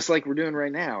just like we're doing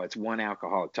right now, it's one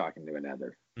alcoholic talking to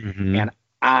another. Mm-hmm. And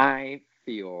I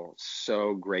feel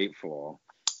so grateful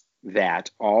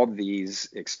that all these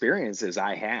experiences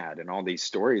I had and all these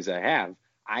stories I have,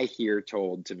 I hear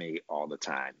told to me all the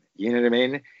time. You know what I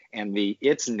mean? And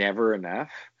it's never enough.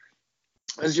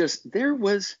 It's just, there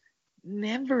was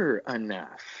never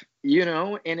enough,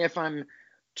 and if I'm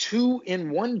too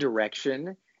in one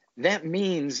direction, that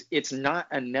means it's not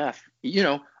enough.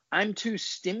 I'm too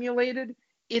stimulated.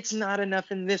 It's not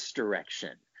enough in this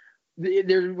direction.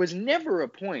 There was never a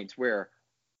point where,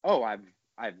 oh,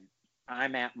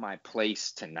 I'm at my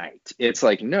place tonight. It's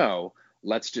like, no,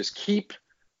 let's just keep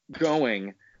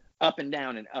going up and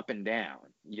down and up and down.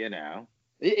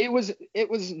 It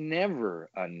was never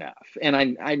enough. And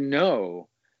I know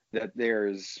that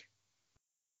there's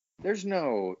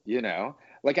no,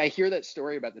 like I hear that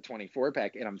story about the 24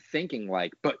 pack and I'm thinking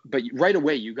like, but right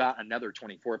away you got another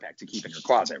 24 pack to keep in your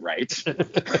closet, right?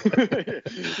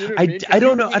 I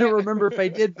don't know. I don't remember if I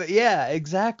did, but yeah,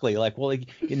 exactly. Like, well,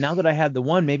 now that I had the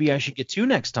one, maybe I should get two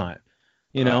next time,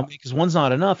 because one's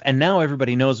not enough. And now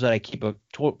everybody knows that I keep a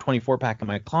 24 pack in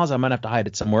my closet. I might have to hide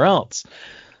it somewhere else.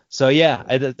 So yeah,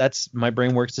 that's my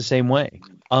brain works the same way.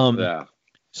 Yeah.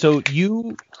 So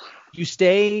you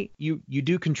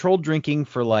do controlled drinking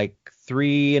for like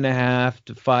 3.5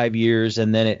 to 5 years,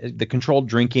 and then the controlled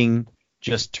drinking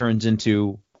just turns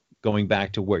into going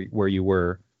back to where you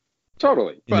were.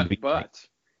 Totally. But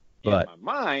in my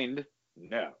mind,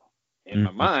 no. In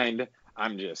my mind,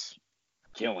 I'm just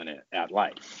killing it at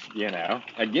life.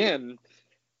 Again,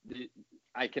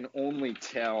 I can only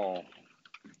tell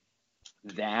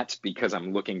that because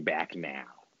I'm looking back now.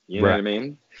 You know what I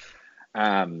mean?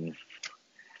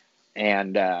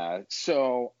 And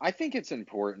so I think it's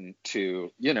important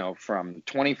to, from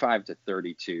 25 to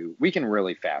 32, we can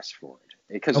really fast forward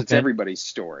because it's everybody's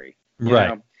story, you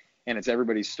know, and it's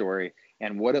everybody's story.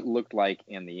 And what it looked like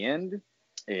in the end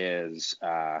is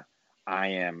I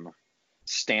am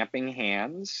stamping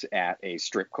hands at a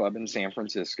strip club in San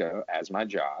Francisco as my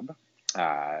job.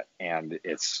 And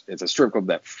it's a strip club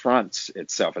that fronts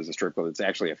itself as a strip club. It's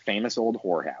actually a famous old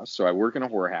whorehouse. So I work in a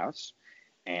whorehouse.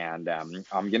 And I'm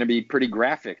going to be pretty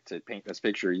graphic to paint this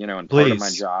picture, and part of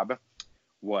my job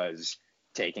was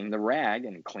taking the rag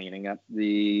and cleaning up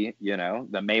the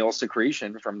male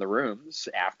secretion from the rooms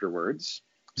afterwards.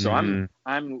 So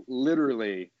I'm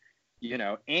literally,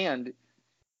 and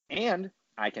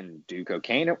I can do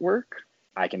cocaine at work.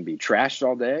 I can be trashed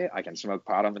all day. I can smoke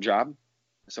pot on the job.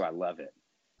 So I love it.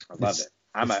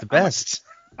 I'm the best.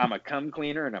 I'm a cum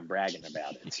cleaner and I'm bragging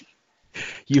about it.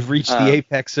 You've reached the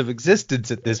apex of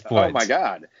existence at this point. Oh my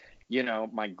God.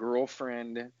 My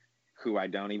girlfriend, who I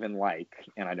don't even like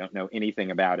and I don't know anything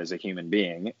about as a human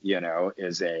being,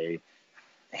 is a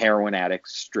heroin addict,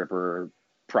 stripper,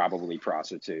 probably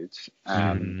prostitute.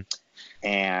 And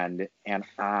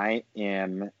I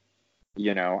am,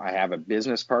 I have a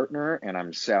business partner and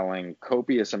I'm selling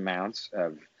copious amounts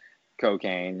of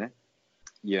cocaine,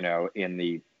 in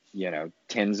the,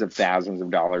 tens of thousands of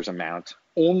dollars amount,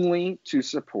 only to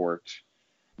support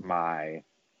my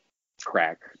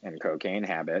crack and cocaine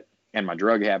habit and my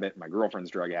drug habit, my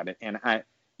girlfriend's drug habit. And I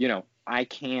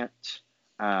can't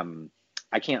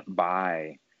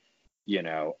buy,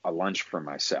 a lunch for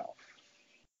myself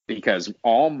because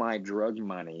all my drug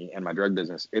money and my drug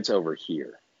business, it's over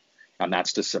here. And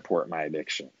that's to support my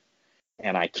addiction.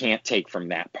 And I can't take from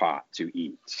that pot to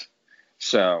eat.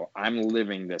 So I'm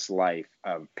living this life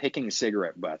of picking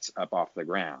cigarette butts up off the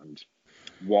ground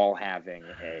while having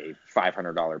a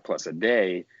 $500 plus a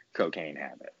day cocaine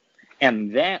habit.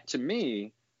 And that to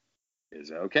me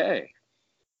is okay.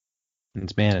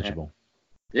 It's manageable.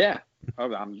 Yeah.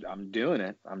 I'm doing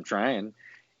it. I'm trying.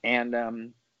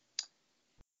 And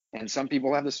some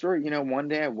people have the story, one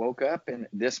day I woke up and at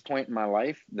this point in my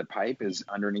life, the pipe is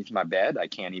underneath my bed. I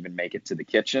can't even make it to the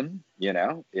kitchen.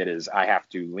 It is, I have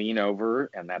to lean over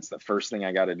and that's the first thing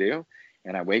I got to do.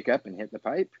 And I wake up and hit the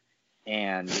pipe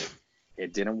and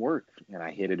it didn't work. And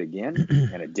I hit it again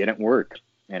and it didn't work.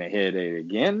 And I hit it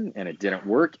again and it didn't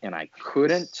work. And I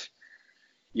couldn't,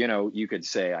 you could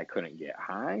say I couldn't get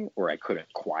high or I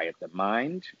couldn't quiet the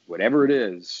mind, whatever it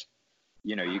is,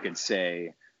 you could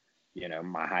say,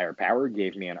 my higher power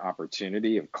gave me an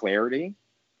opportunity of clarity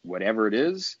whatever it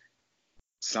is,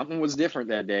 something was different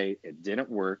that day. It didn't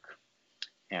work.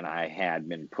 And I had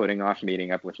been putting off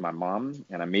meeting up with my mom,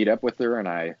 and I meet up with her, and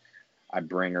I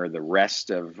bring her the rest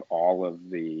of all of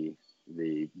the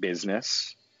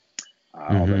business,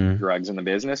 all the drugs in the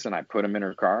business, and I put them in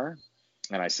her car,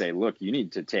 and I say, look, you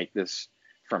need to take this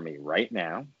from me right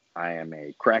now. I am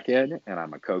a crackhead, and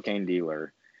I'm a cocaine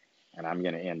dealer, and I'm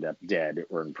going to end up dead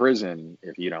or in prison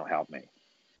if you don't help me.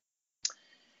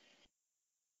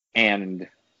 And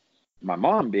my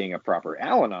mom, being a proper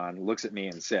Al-Anon, looks at me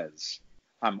and says,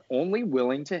 I'm only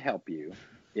willing to help you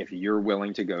if you're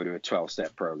willing to go to a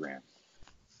 12-step program.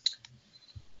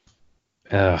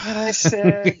 Ugh. And I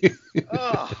said,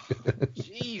 oh,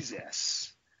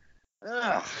 Jesus.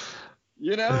 Ugh.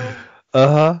 You know?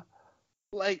 Uh-huh.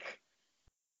 Like,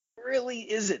 really,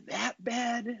 is it that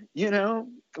bad? You know?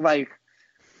 Like,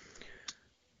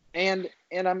 and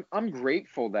I'm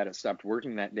grateful that it stopped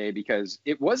working that day, because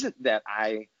it wasn't that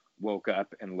I woke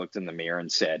up and looked in the mirror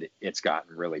and said, it's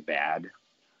gotten really bad.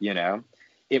 You know,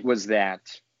 it was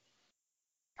that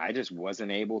I just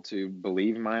wasn't able to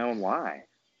believe my own lie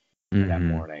that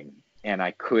morning. And I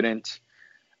couldn't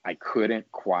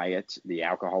quiet the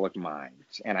alcoholic mind.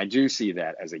 And I do see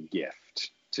that as a gift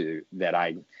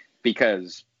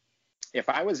because if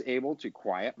I was able to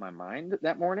quiet my mind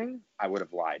that morning, I would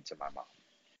have lied to my mom.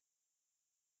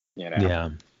 You know? Yeah.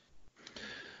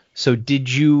 So did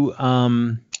you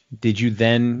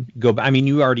then go back? I mean,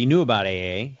 you already knew about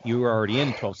AA. You were already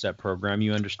in 12-step program.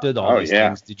 You understood all these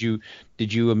things. Did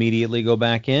you immediately go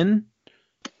back in?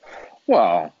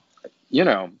 Well, you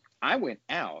know, I went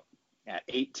out at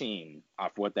 18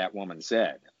 off what that woman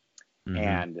said.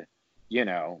 And, you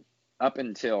know, up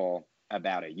until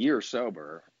about a year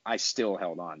sober, I still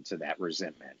held on to that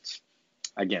resentment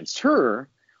against her,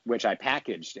 which I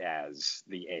packaged as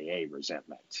the AA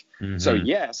resentment. So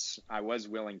yes, I was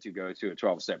willing to go to a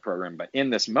 12-step program, but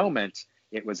in this moment,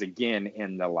 it was again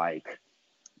in the like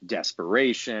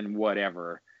desperation,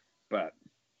 whatever. But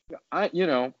I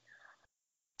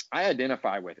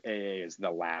identify with AA as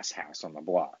the last house on the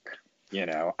block. You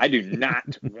know, I do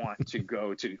not want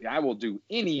to I will do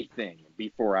anything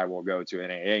before I will go to an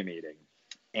AA meeting.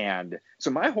 And so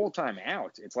my whole time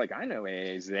out, it's like, I know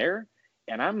AA is there,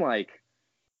 and I'm like,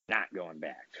 not going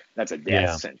back. That's a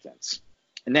death sentence.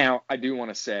 Now, I do want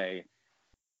to say,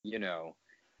 you know,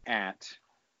 at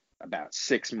about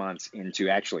 6 months into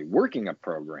actually working a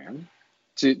program,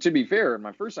 to be fair,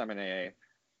 my first time in AA,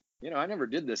 you know, I never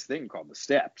did this thing called the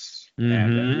steps.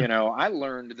 And, you know, I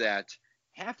learned that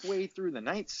halfway through the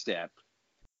 9th step,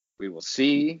 we will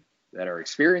see that our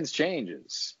experience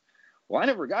changes. Well, I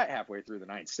never got halfway through the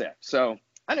 9th step. So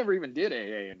I never even did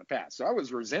AA in the past. So I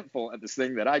was resentful at this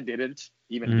thing that I didn't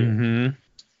even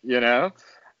do, you know?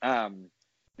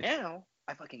 Now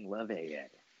I fucking love AA.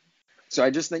 So I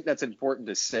just think that's important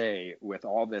to say with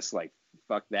all this, like,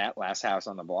 fuck that, last house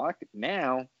on the block.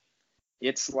 Now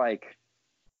it's like,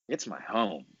 it's my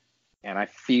home, and I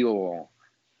feel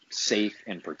safe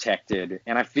and protected.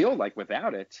 And I feel like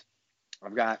without it,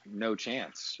 I've got no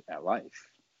chance at life.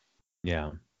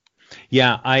 Yeah.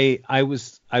 Yeah, I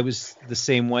was the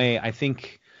same way. I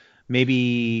think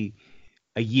maybe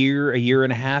a year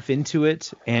and a half into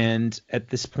it, and at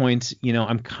this point, you know,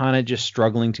 I'm kind of just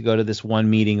struggling to go to this one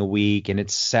meeting a week, and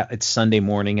it's Sunday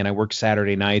morning, and I work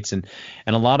Saturday nights, and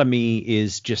a lot of me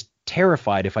is just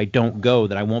terrified if I don't go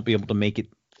that I won't be able to make it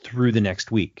through the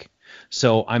next week.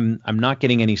 So I'm not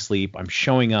getting any sleep. I'm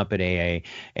showing up at AA,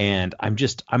 and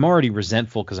I'm already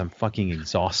resentful because I'm fucking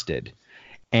exhausted.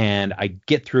 And I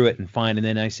get through it and fine. And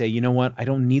then I say, you know what? I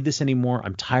don't need this anymore.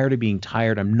 I'm tired of being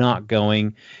tired. I'm not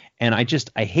going. And I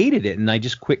hated it. And I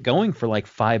just quit going for like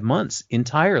 5 months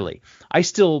entirely. I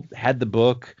still had the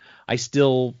book. I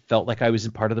still felt like I was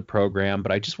a part of the program,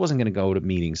 but I just wasn't going to go to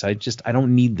meetings. I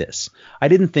don't need this. I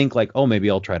didn't think like, oh,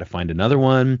 maybe I'll try to find another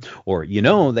one, or, you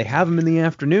know, they have them in the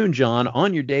afternoon, John,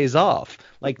 on your days off.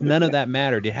 Like, none of that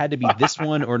mattered. It had to be this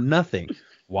one or nothing.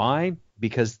 Why?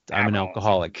 Because I'm an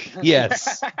alcoholic.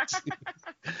 Yes.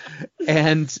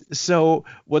 And so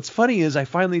what's funny is I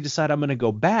finally decide I'm going to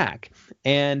go back,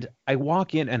 and I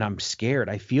walk in and I'm scared.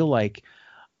 I feel like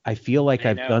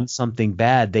I've done something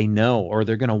bad. They know, or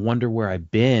they're going to wonder where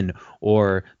I've been,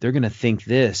 or they're going to think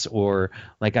this, or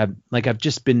like I've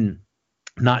just been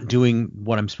not doing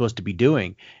what I'm supposed to be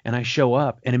doing. And I show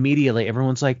up, and immediately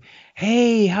everyone's like,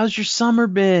 hey, how's your summer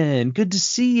been? Good to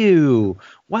see you.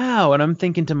 Wow. And I'm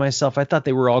thinking to myself, I thought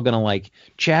they were all going to like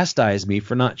chastise me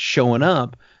for not showing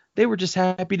up. They were just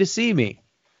happy to see me.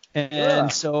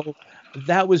 And so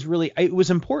that was it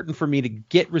was important for me to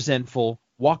get resentful,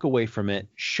 walk away from it,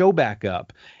 show back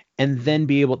up. and then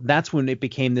be able, that's when it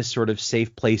became this sort of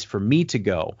safe place for me to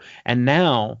go. And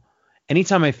now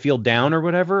anytime I feel down or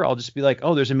whatever, I'll just be like,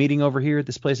 oh, there's a meeting over here at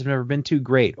this place I've never been to.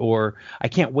 Great. Or I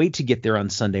can't wait to get there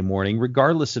on Sunday morning,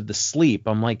 regardless of the sleep.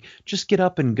 I'm like, just get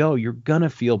up and go. You're going to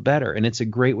feel better. And it's a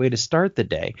great way to start the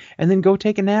day, and then go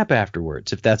take a nap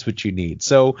afterwards if that's what you need.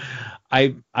 So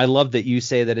I love that you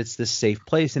say that it's this safe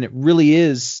place. And it really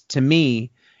is, to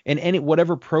me, and any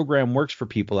whatever program works for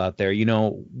people out there.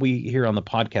 We here on the Of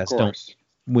podcast course.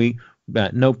 we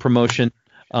no promotion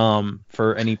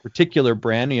for any particular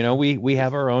brand. We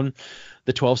have our own,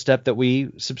 the 12 step that we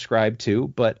subscribe to,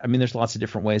 but I mean, there's lots of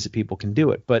different ways that people can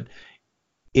do it, but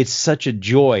it's such a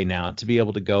joy now to be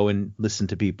able to go and listen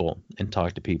to people and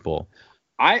talk to people.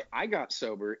 I got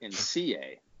sober in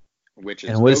CA, which is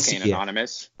And what is Cocaine CA?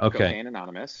 Anonymous. Okay. Cocaine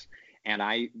Anonymous. And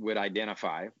I would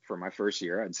identify for my first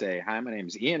year, I'd say, hi, my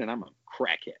name's Ian and I'm a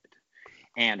crackhead.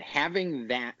 And having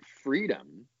that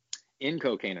freedom in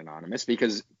Cocaine Anonymous,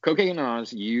 because Cocaine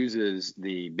Anonymous uses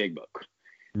the big book.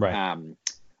 Right.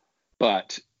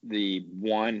 But the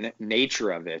one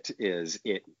nature of it is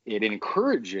it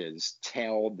encourages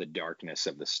tell the darkness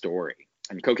of the story.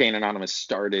 And Cocaine Anonymous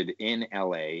started in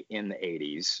LA in the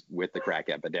 80s with the crack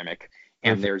epidemic.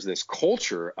 And Perfect. there's this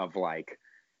culture of like,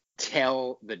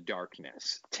 tell the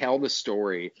darkness, tell the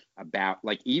story about,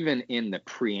 like, even in the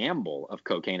preamble of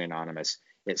Cocaine Anonymous,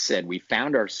 it said, we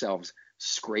found ourselves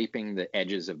scraping the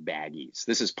edges of baggies.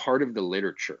 This is part of the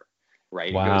literature,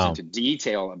 right? Wow. It goes into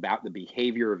detail about the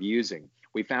behavior of using.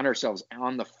 We found ourselves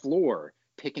on the floor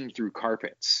picking through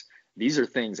carpets. These are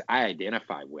things I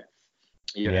identify with.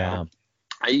 You know,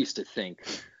 I used to think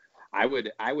I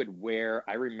would wear,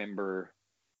 I remember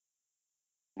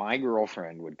my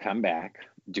girlfriend would come back,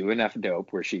 do enough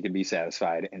dope where she could be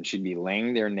satisfied, and she'd be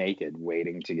laying there naked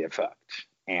waiting to get fucked.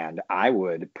 And I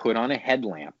would put on a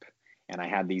headlamp, and I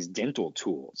had these dental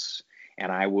tools,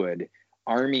 and I would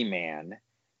army man,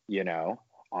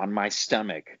 on my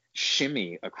stomach,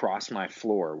 shimmy across my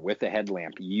floor with a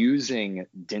headlamp using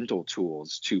dental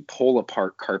tools to pull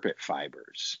apart carpet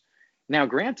fibers. Now,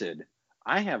 granted,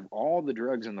 I have all the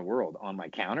drugs in the world on my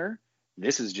counter.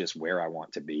 This is just where I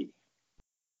want to be.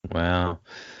 Wow.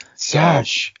 So,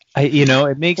 Gosh,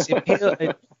 it makes it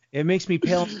pale. It makes me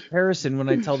pale in comparison when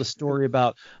I tell the story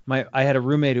about I had a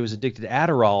roommate who was addicted to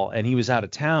Adderall, and he was out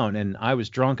of town, and I was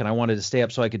drunk and I wanted to stay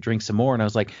up so I could drink some more. And I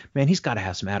was like, man, he's got to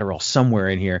have some Adderall somewhere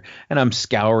in here. And I'm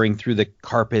scouring through the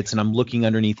carpets and I'm looking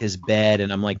underneath his bed,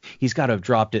 and I'm like, he's got to have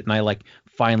dropped it. And I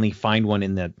finally find one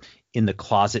in the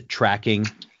closet tracking,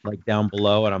 like down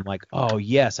below, and I'm like, oh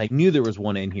yes, I knew there was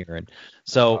one in here. And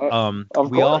so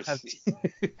we all have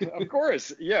of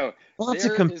course, not to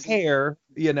compare,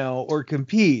 or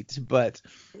compete, but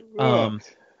no,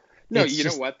 you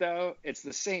know what though? It's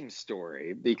the same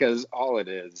story, because all it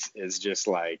is just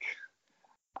like,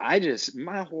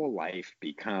 my whole life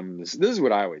becomes, this is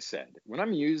what I always said. When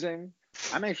I'm using,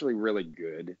 I'm actually really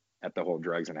good at the whole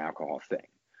drugs and alcohol thing,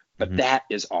 but that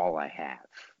is all I have.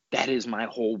 That is my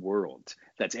whole world.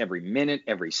 That's every minute,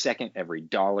 every second, every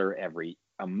dollar, every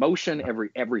emotion,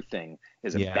 everything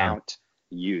is about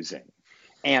using.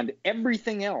 And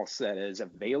everything else that is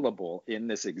available in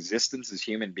this existence as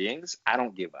human beings, I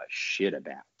don't give a shit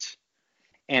about.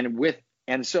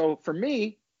 And so for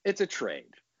me, it's a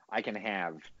trade. I can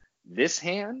have this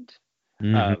hand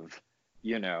of,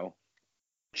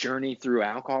 journey through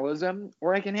alcoholism,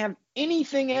 or I can have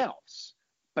anything else,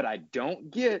 but I don't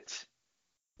get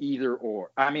either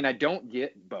or. I mean, I don't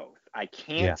get both. I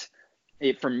can't.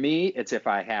 For me, it's if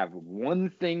I have one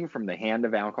thing from the hand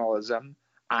of alcoholism,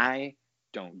 I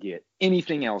don't get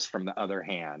anything else from the other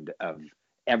hand of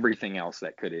everything else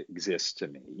that could exist to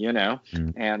me,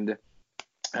 And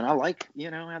I like,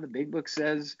 how the big book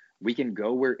says we can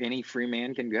go where any free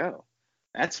man can go.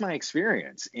 That's my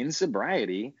experience. In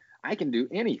sobriety, I can do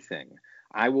anything.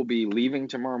 I will be leaving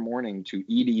tomorrow morning to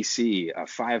EDC, a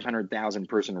 500,000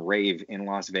 person rave in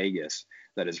Las Vegas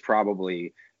that is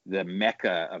probably the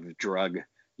mecca of drug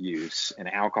use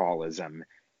and alcoholism,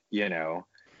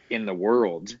 in the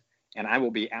world. And I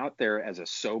will be out there as a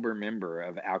sober member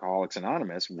of Alcoholics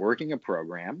Anonymous working a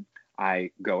program.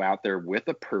 I go out there with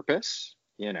a purpose.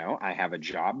 I have a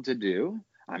job to do.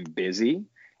 I'm busy.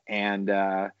 And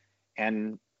that,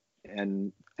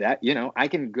 I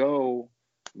can go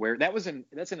where that's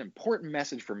an important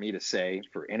message for me to say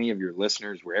for any of your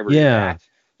listeners, wherever you're at,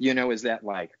 is that,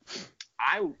 like,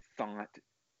 I thought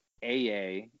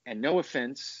AA, and no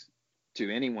offense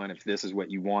to anyone if this is what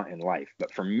you want in life,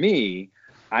 but for me,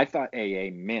 I thought AA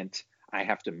meant I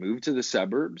have to move to the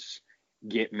suburbs,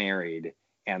 get married,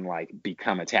 and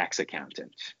become a tax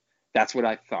accountant. That's what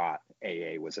I thought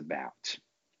AA was about.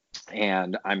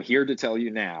 And I'm here to tell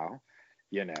you now,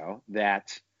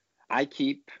 that I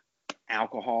keep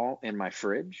alcohol in my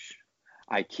fridge.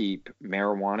 I keep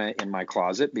marijuana in my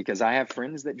closet because I have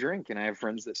friends that drink and I have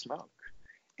friends that smoke.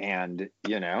 And,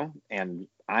 and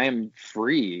I am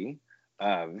free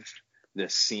of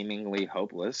this seemingly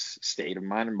hopeless state of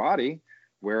mind and body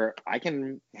where I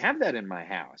can have that in my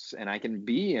house and I can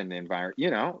be in the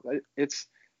environment, it's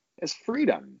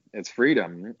freedom. It's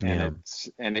freedom, and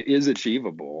it is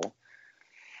achievable.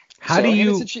 How do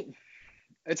you?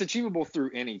 It's achievable through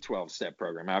any 12-step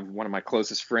program. I have one of my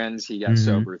closest friends. He got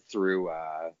sober through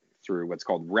what's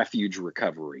called refuge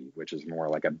recovery, which is more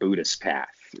like a Buddhist path.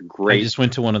 Great. I just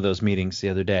went to one of those meetings the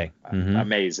other day.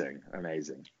 Amazing.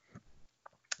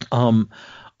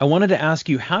 I wanted to ask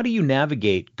you, how do you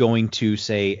navigate going to,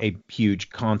 say, a huge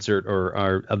concert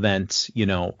or event,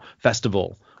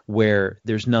 festival where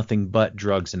there's nothing but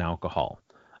drugs and alcohol?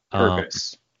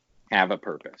 Purpose. Have a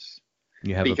purpose.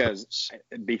 You have because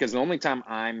the only time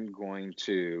I'm going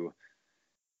to,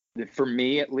 for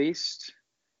me at least,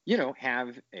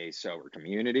 have a sober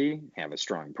community, have a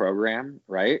strong program,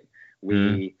 right?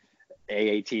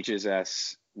 AA teaches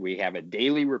us we have a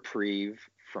daily reprieve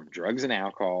from drugs and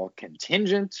alcohol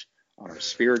contingent on our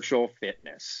spiritual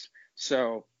fitness.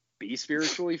 So be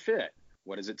spiritually fit.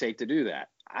 What does it take to do that?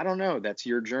 I don't know. That's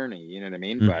your journey. You know what I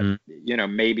mean? But,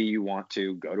 maybe you want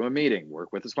to go to a meeting,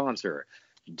 work with a sponsor,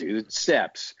 do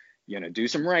steps, do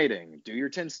some writing, do your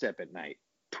 10-step at night,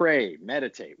 pray,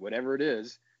 meditate, whatever it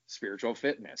is. Spiritual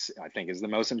fitness, I think, is the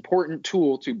most important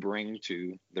tool to bring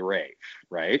to the rave,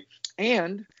 right?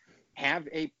 And have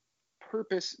a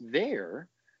purpose there.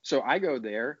 So I go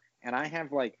there and I have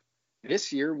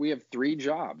this year we have 3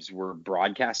 jobs. We're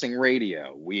broadcasting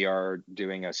radio. We are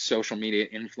doing a social media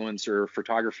influencer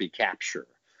photography capture.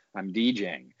 I'm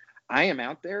DJing. I am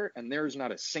out there and there's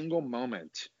not a single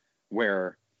moment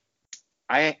where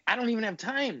I don't even have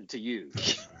time to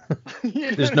use.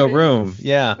 There's no room.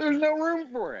 Yeah. There's no room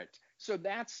for it. So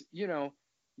that's,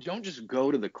 don't just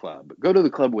go to the club. Go to the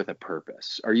club with a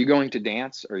purpose. Are you going to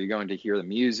dance? Are you going to hear the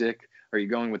music? Are you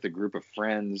going with a group of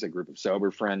friends, a group of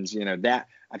sober friends? That,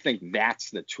 I think that's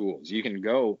the tools. You can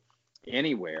go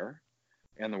anywhere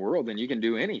in the world and you can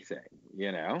do anything,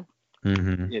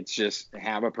 It's just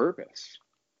have a purpose.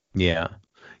 Yeah.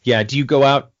 Yeah. Do you go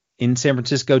out in San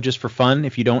Francisco just for fun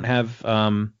if you don't have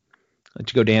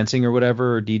to go dancing or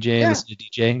whatever, or DJ, listen to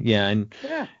DJ? Yeah. And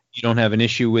you don't have an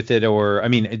issue with it, or, I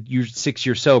mean, you're 6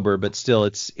 years sober, but still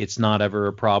it's not ever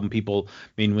a problem. People,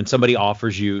 I mean, when somebody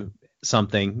offers you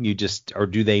something, you just, or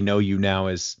do they know you now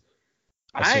as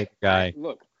a sober guy?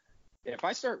 Look, if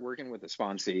I start working with a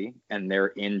sponsee and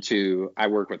I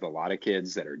work with a lot of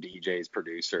kids that are DJs,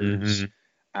 producers,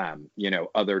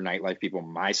 other nightlife people.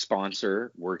 My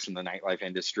sponsor works in the nightlife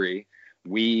industry.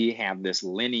 We have this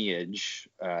lineage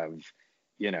of,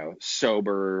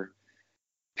 sober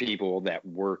people that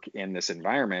work in this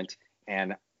environment.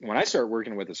 And when I start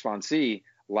working with a sponsee,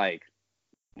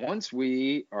 once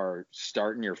we are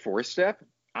starting your 4-step,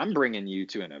 I'm bringing you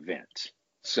to an event.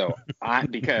 So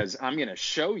because I'm going to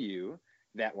show you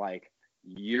that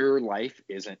your life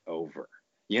isn't over.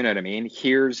 You know what I mean?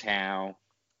 Here's how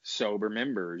sober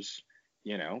members,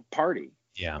 party.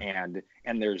 Yeah. And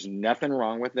there's nothing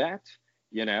wrong with that,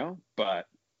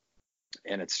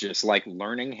 and it's just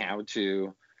learning how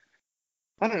to,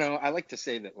 I don't know. I like to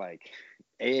say that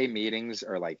AA meetings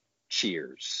are like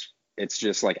Cheers. It's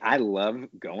just I love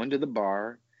going to the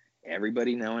bar,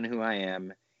 everybody knowing who I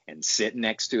am, and sitting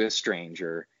next to a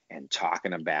stranger and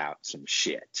talking about some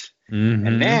shit.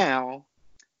 And now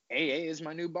AA is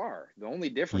my new bar. The only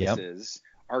difference is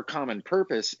our common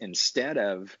purpose, instead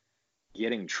of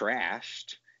getting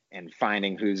trashed and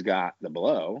finding who's got the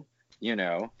blow,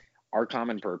 our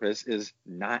common purpose is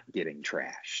not getting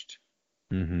trashed.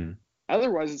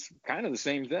 Otherwise, it's kind of the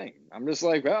same thing. I'm just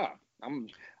I'm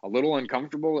a little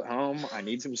uncomfortable at home. I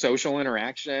need some social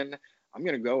interaction. I'm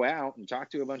going to go out and talk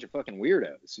to a bunch of fucking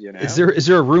weirdos, Is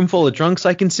there a room full of drunks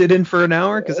I can sit in for an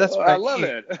hour? Because that's what I love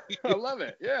it. I love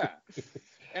it. Yeah.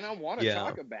 And I want to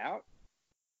talk about,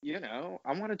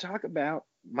 I want to talk about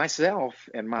myself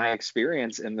and my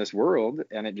experience in this world.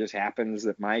 And it just happens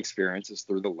that my experience is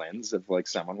through the lens of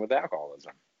someone with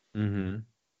alcoholism.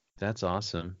 That's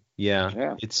awesome.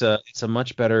 Yeah. It's a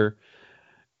much better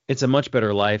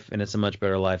life, and it's a much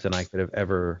better life than I could have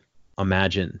ever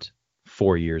imagined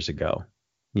 4 years ago.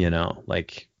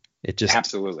 It just,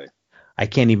 absolutely. I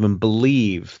can't even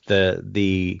believe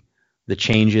the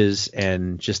changes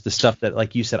and just the stuff that,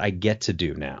 like you said, I get to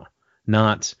do now.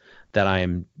 Not that I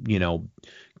am,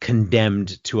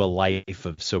 condemned to a life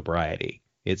of sobriety.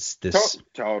 It's this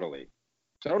totally.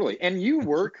 And you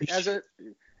work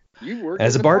You worked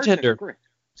As as a a bartender. bartender. Great.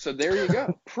 So there you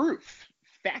go. Proof,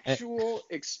 Uh, factual,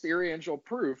 experiential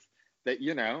proof that,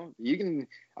 you can,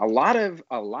 a lot of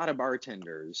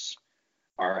bartenders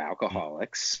are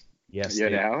alcoholics, Yes, you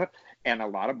they are. know, and a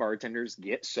lot of bartenders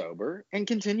get sober and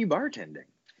continue bartending.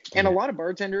 And a Yeah. lot of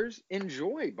bartenders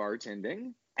enjoy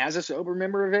bartending as a sober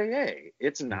member of AA.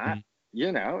 It's not,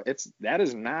 Mhm. that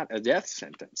is not a death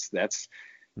sentence. That's,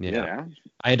 you Yeah. know,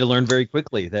 I had to learn very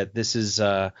quickly that this is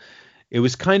it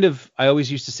was kind of, I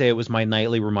always used to say it was my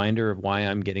nightly reminder of why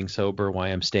I'm getting sober, why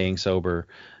I'm staying sober,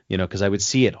 because I would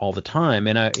see it all the time.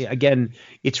 And again,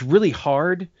 it's really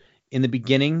hard in the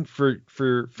beginning for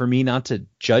me not to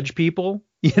judge people,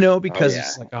 oh because yeah.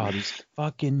 it's like, oh, these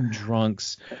fucking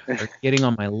drunks are getting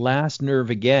on my last nerve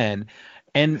again.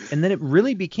 And then it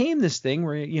really became this thing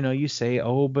where, you say,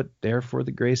 oh, but therefore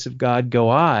the grace of God go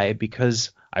I,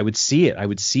 because I would see it. I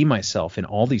would see myself in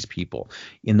all these people,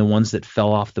 in the ones that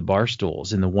fell off the bar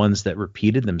stools, in the ones that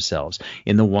repeated themselves,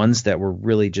 in the ones that were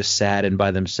really just sad and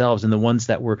by themselves, in the ones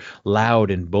that were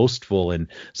loud and boastful and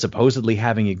supposedly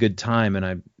having a good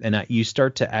time. You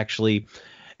start to actually,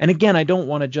 and again, I don't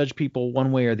want to judge people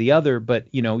one way or the other, but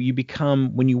you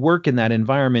become, when you work in that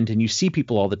environment and you see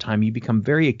people all the time, you become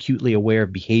very acutely aware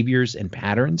of behaviors and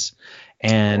patterns. Of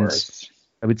And course.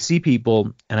 I would see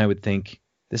people and I would think,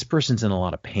 this person's in a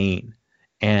lot of pain.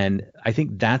 And I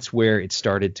think that's where it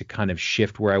started to kind of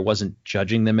shift, where I wasn't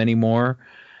judging them anymore.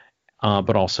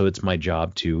 But also it's my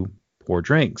job to pour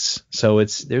drinks. So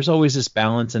there's always this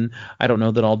balance, and I don't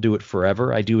know that I'll do it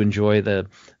forever. I do enjoy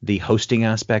the hosting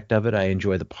aspect of it. I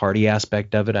enjoy the party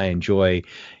aspect of it. I enjoy,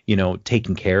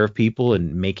 taking care of people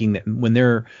and making them, when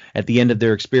they're at the end of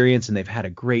their experience and they've had a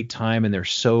great time and they're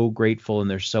so grateful and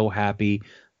they're so happy.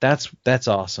 That's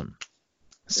awesome.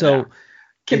 Yeah. So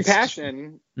it's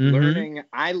Compassion, mm-hmm,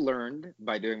 I learned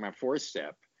by doing my fourth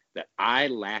step that I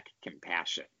lack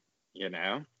compassion.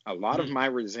 A lot of my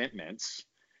resentments,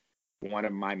 one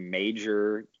of my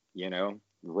major,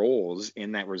 roles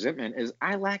in that resentment is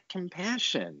I lack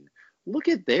compassion. Look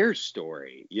at their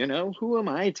story. Who am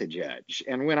I to judge?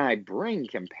 And when I bring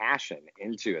compassion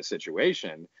into a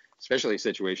situation, especially a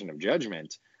situation of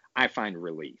judgment, I find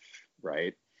relief,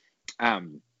 right?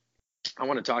 Um, I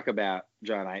want to talk about,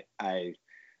 John. I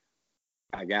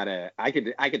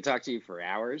could talk to you for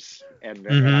hours, and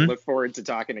I mm-hmm. look forward to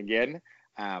talking again.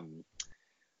 Um,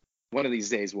 One of these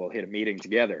days we'll hit a meeting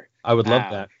together. I would love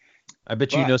Um, that. I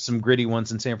bet you know but some gritty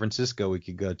ones in San Francisco we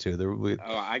could go to.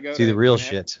 I go See the to real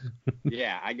whenever. shit.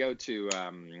 Yeah, I go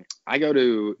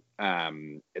to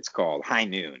it's called High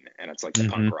Noon, and it's like the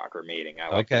Mm-hmm. punk rocker meeting. I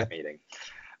like Okay. that meeting.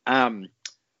 Um,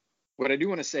 what I do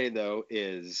want to say though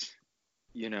is,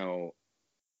 you know,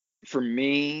 for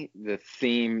me, the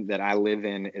theme that I live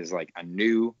in is like a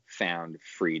newfound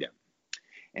freedom.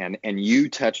 And you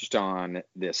touched on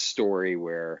this story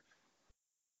where,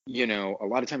 a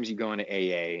lot of times you go into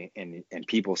AA and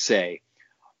people say,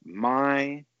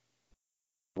 my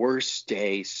worst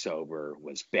day sober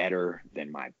was better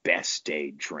than my best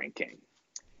day drinking.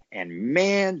 And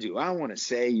man, do I want to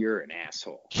say you're an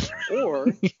asshole.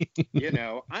 Or,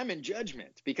 I'm in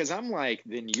judgment because I'm like,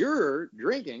 then your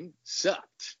drinking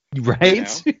sucked, you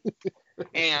Right? know?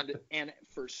 And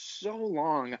for so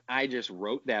long I just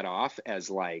wrote that off as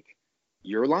like,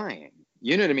 you're lying.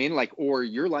 You know what I mean? Like, or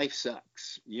your life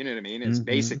sucks. You know what I mean? It's Mm-hmm.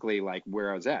 basically like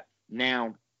where I was at.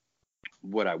 Now,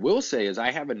 what I will say is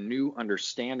I have a new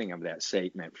understanding of that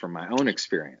statement from my own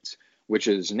experience, which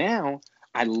is now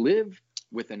I live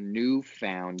with a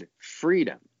newfound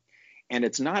freedom. And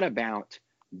it's not about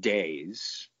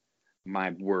days,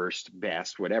 my worst,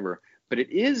 best, whatever, but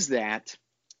it is that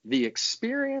the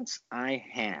experience I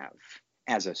have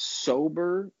as a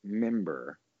sober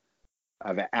member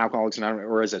of Alcoholics Anonymous,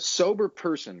 or as a sober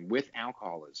person with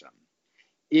alcoholism,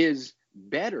 is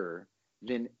better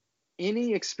than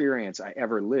any experience I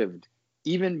ever lived,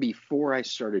 even before I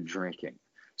started drinking.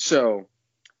 So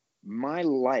my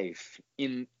life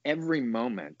in every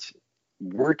moment,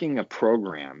 working a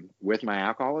program with my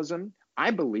alcoholism,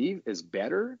 I believe is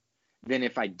better than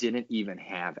if I didn't even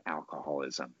have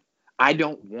alcoholism. I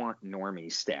don't want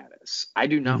normie status. I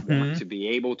do not want Mm-hmm. to be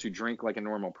able to drink like a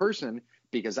normal person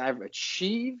because I've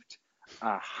achieved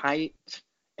a height,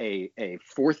 a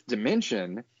fourth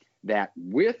dimension that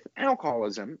with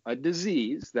alcoholism, a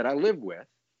disease that I live with,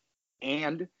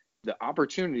 and the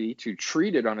opportunity to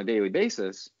treat it on a daily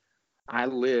basis, I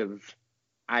live,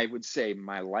 I would say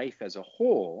my life as a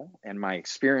whole and my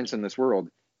experience in this world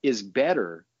is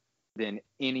better than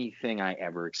anything I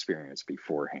ever experienced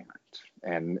beforehand.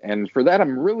 And for that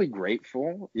I'm really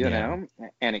grateful, Yeah.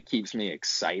 and it keeps me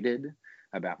excited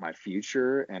about my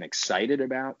future and excited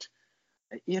about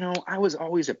I was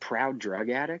always a proud drug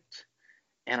addict,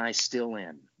 and I still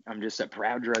am. I'm just a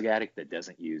proud drug addict that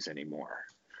doesn't use anymore.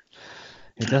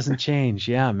 It doesn't change.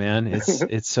 Yeah, man.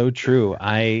 It's so true.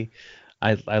 I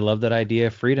love that idea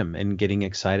of freedom and getting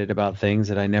excited about things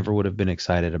that I never would have been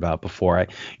excited about before.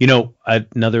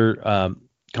 Another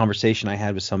conversation I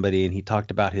had with somebody, and he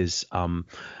talked about his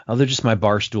they're just my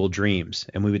barstool dreams,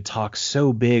 and we would talk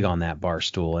so big on that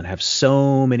barstool and have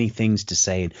so many things to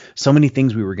say and so many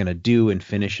things we were going to do and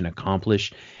finish and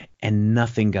accomplish, and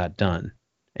nothing got done.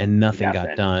 And nothing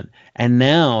got done. And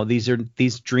now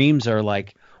these dreams are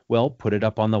like, well, put it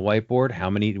up on the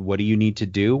whiteboard. What do you need to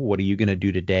do? What are you going to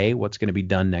do today? What's going to be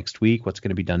done next week? What's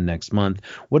going to be done next month?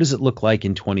 What does it look like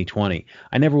in 2020?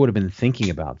 I never would have been thinking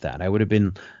about that. I would have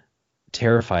been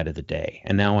terrified of the day.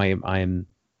 And now I'm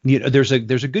there's a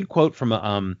good quote from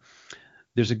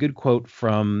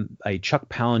a Chuck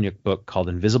Palahniuk book called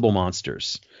Invisible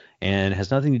Monsters, and it has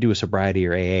nothing to do with sobriety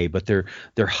or AA, but they're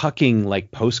hucking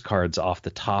like postcards off the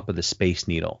top of the Space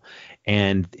Needle.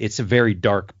 And it's a very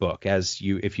dark book,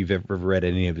 if you've ever read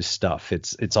any of his stuff.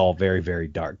 It's all very, very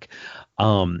dark.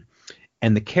 And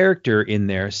the character in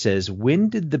there says, when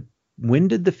did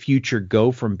the future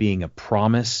go from being a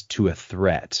promise to a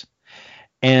threat?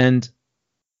 And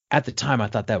at the time, I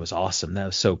thought that was awesome. That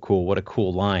was so cool. What a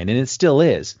cool line. And it still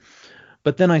is.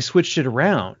 But then I switched it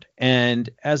around. And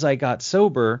as I got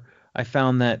sober, I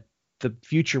found that the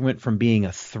future went from being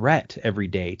a threat every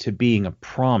day to being a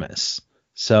promise.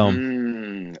 So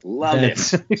love it.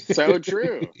 So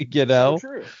true. So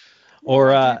true.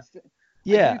 Or I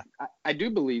do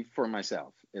believe for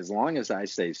myself, as long as I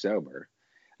stay sober,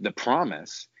 the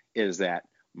promise is that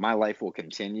my life will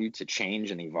continue to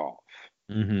change and evolve.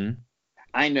 Mm-hmm.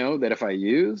 I know that if I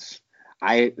use,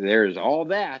 there's all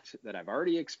that I've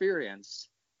already experienced,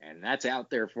 and that's out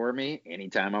there for me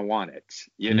anytime I want it,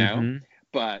 Mm-hmm.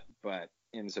 But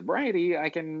in sobriety,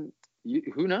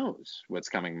 who knows what's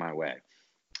coming my way.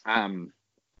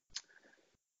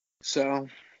 So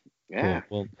yeah.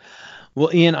 Cool.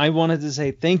 Well, Ian, I wanted to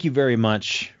say thank you very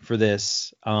much for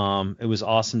this. It was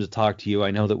awesome to talk to you.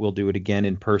 I know that we'll do it again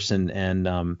in person,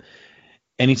 and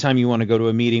anytime you want to go to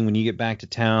a meeting when you get back to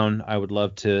town, I would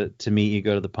love to meet you.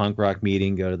 Go to the punk rock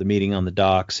meeting, go to the meeting on the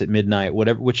docks at midnight,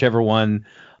 whichever one.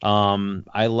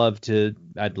 I'd love to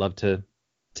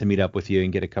meet up with you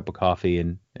and get a cup of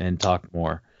coffee and talk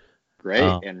more. Great.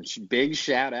 And big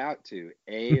shout out to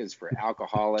A is for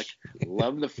Alcoholic.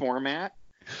 Love the format.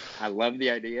 I love the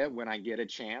idea when I get a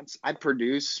chance. I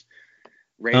produce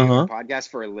radio and podcasts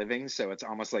for a living, so it's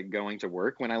almost like going to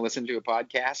work when I listen to a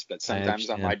podcast. But sometimes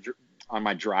on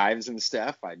my drives and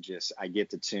stuff, I get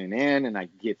to tune in and I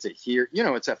get to hear,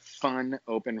 it's a fun,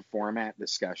 open format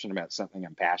discussion about something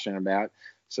I'm passionate about.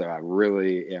 So I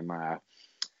really am,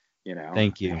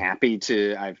 thank you.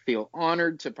 I feel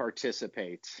honored to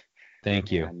participate.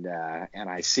 Thank you. And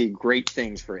I see great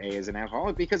things for A as an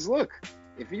alcoholic, because look,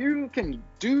 if you can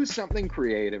do something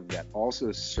creative that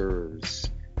also serves,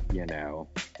 a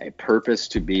purpose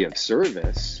to be of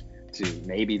service to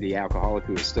maybe the alcoholic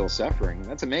who is still suffering,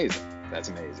 that's amazing. That's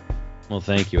amazing. Well,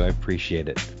 thank you. I appreciate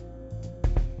it.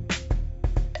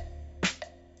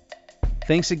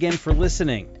 Thanks again for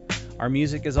listening. Our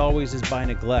music, as always, is by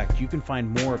Neglect. You can find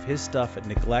more of his stuff at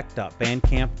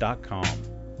neglect.bandcamp.com.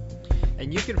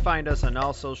 And you can find us on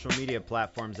all social media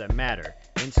platforms that matter: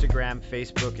 Instagram,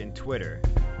 Facebook, and Twitter.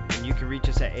 And you can reach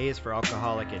us at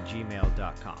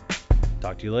aisforalcoholic@gmail.com.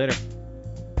 Talk to you later.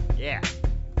 Yeah.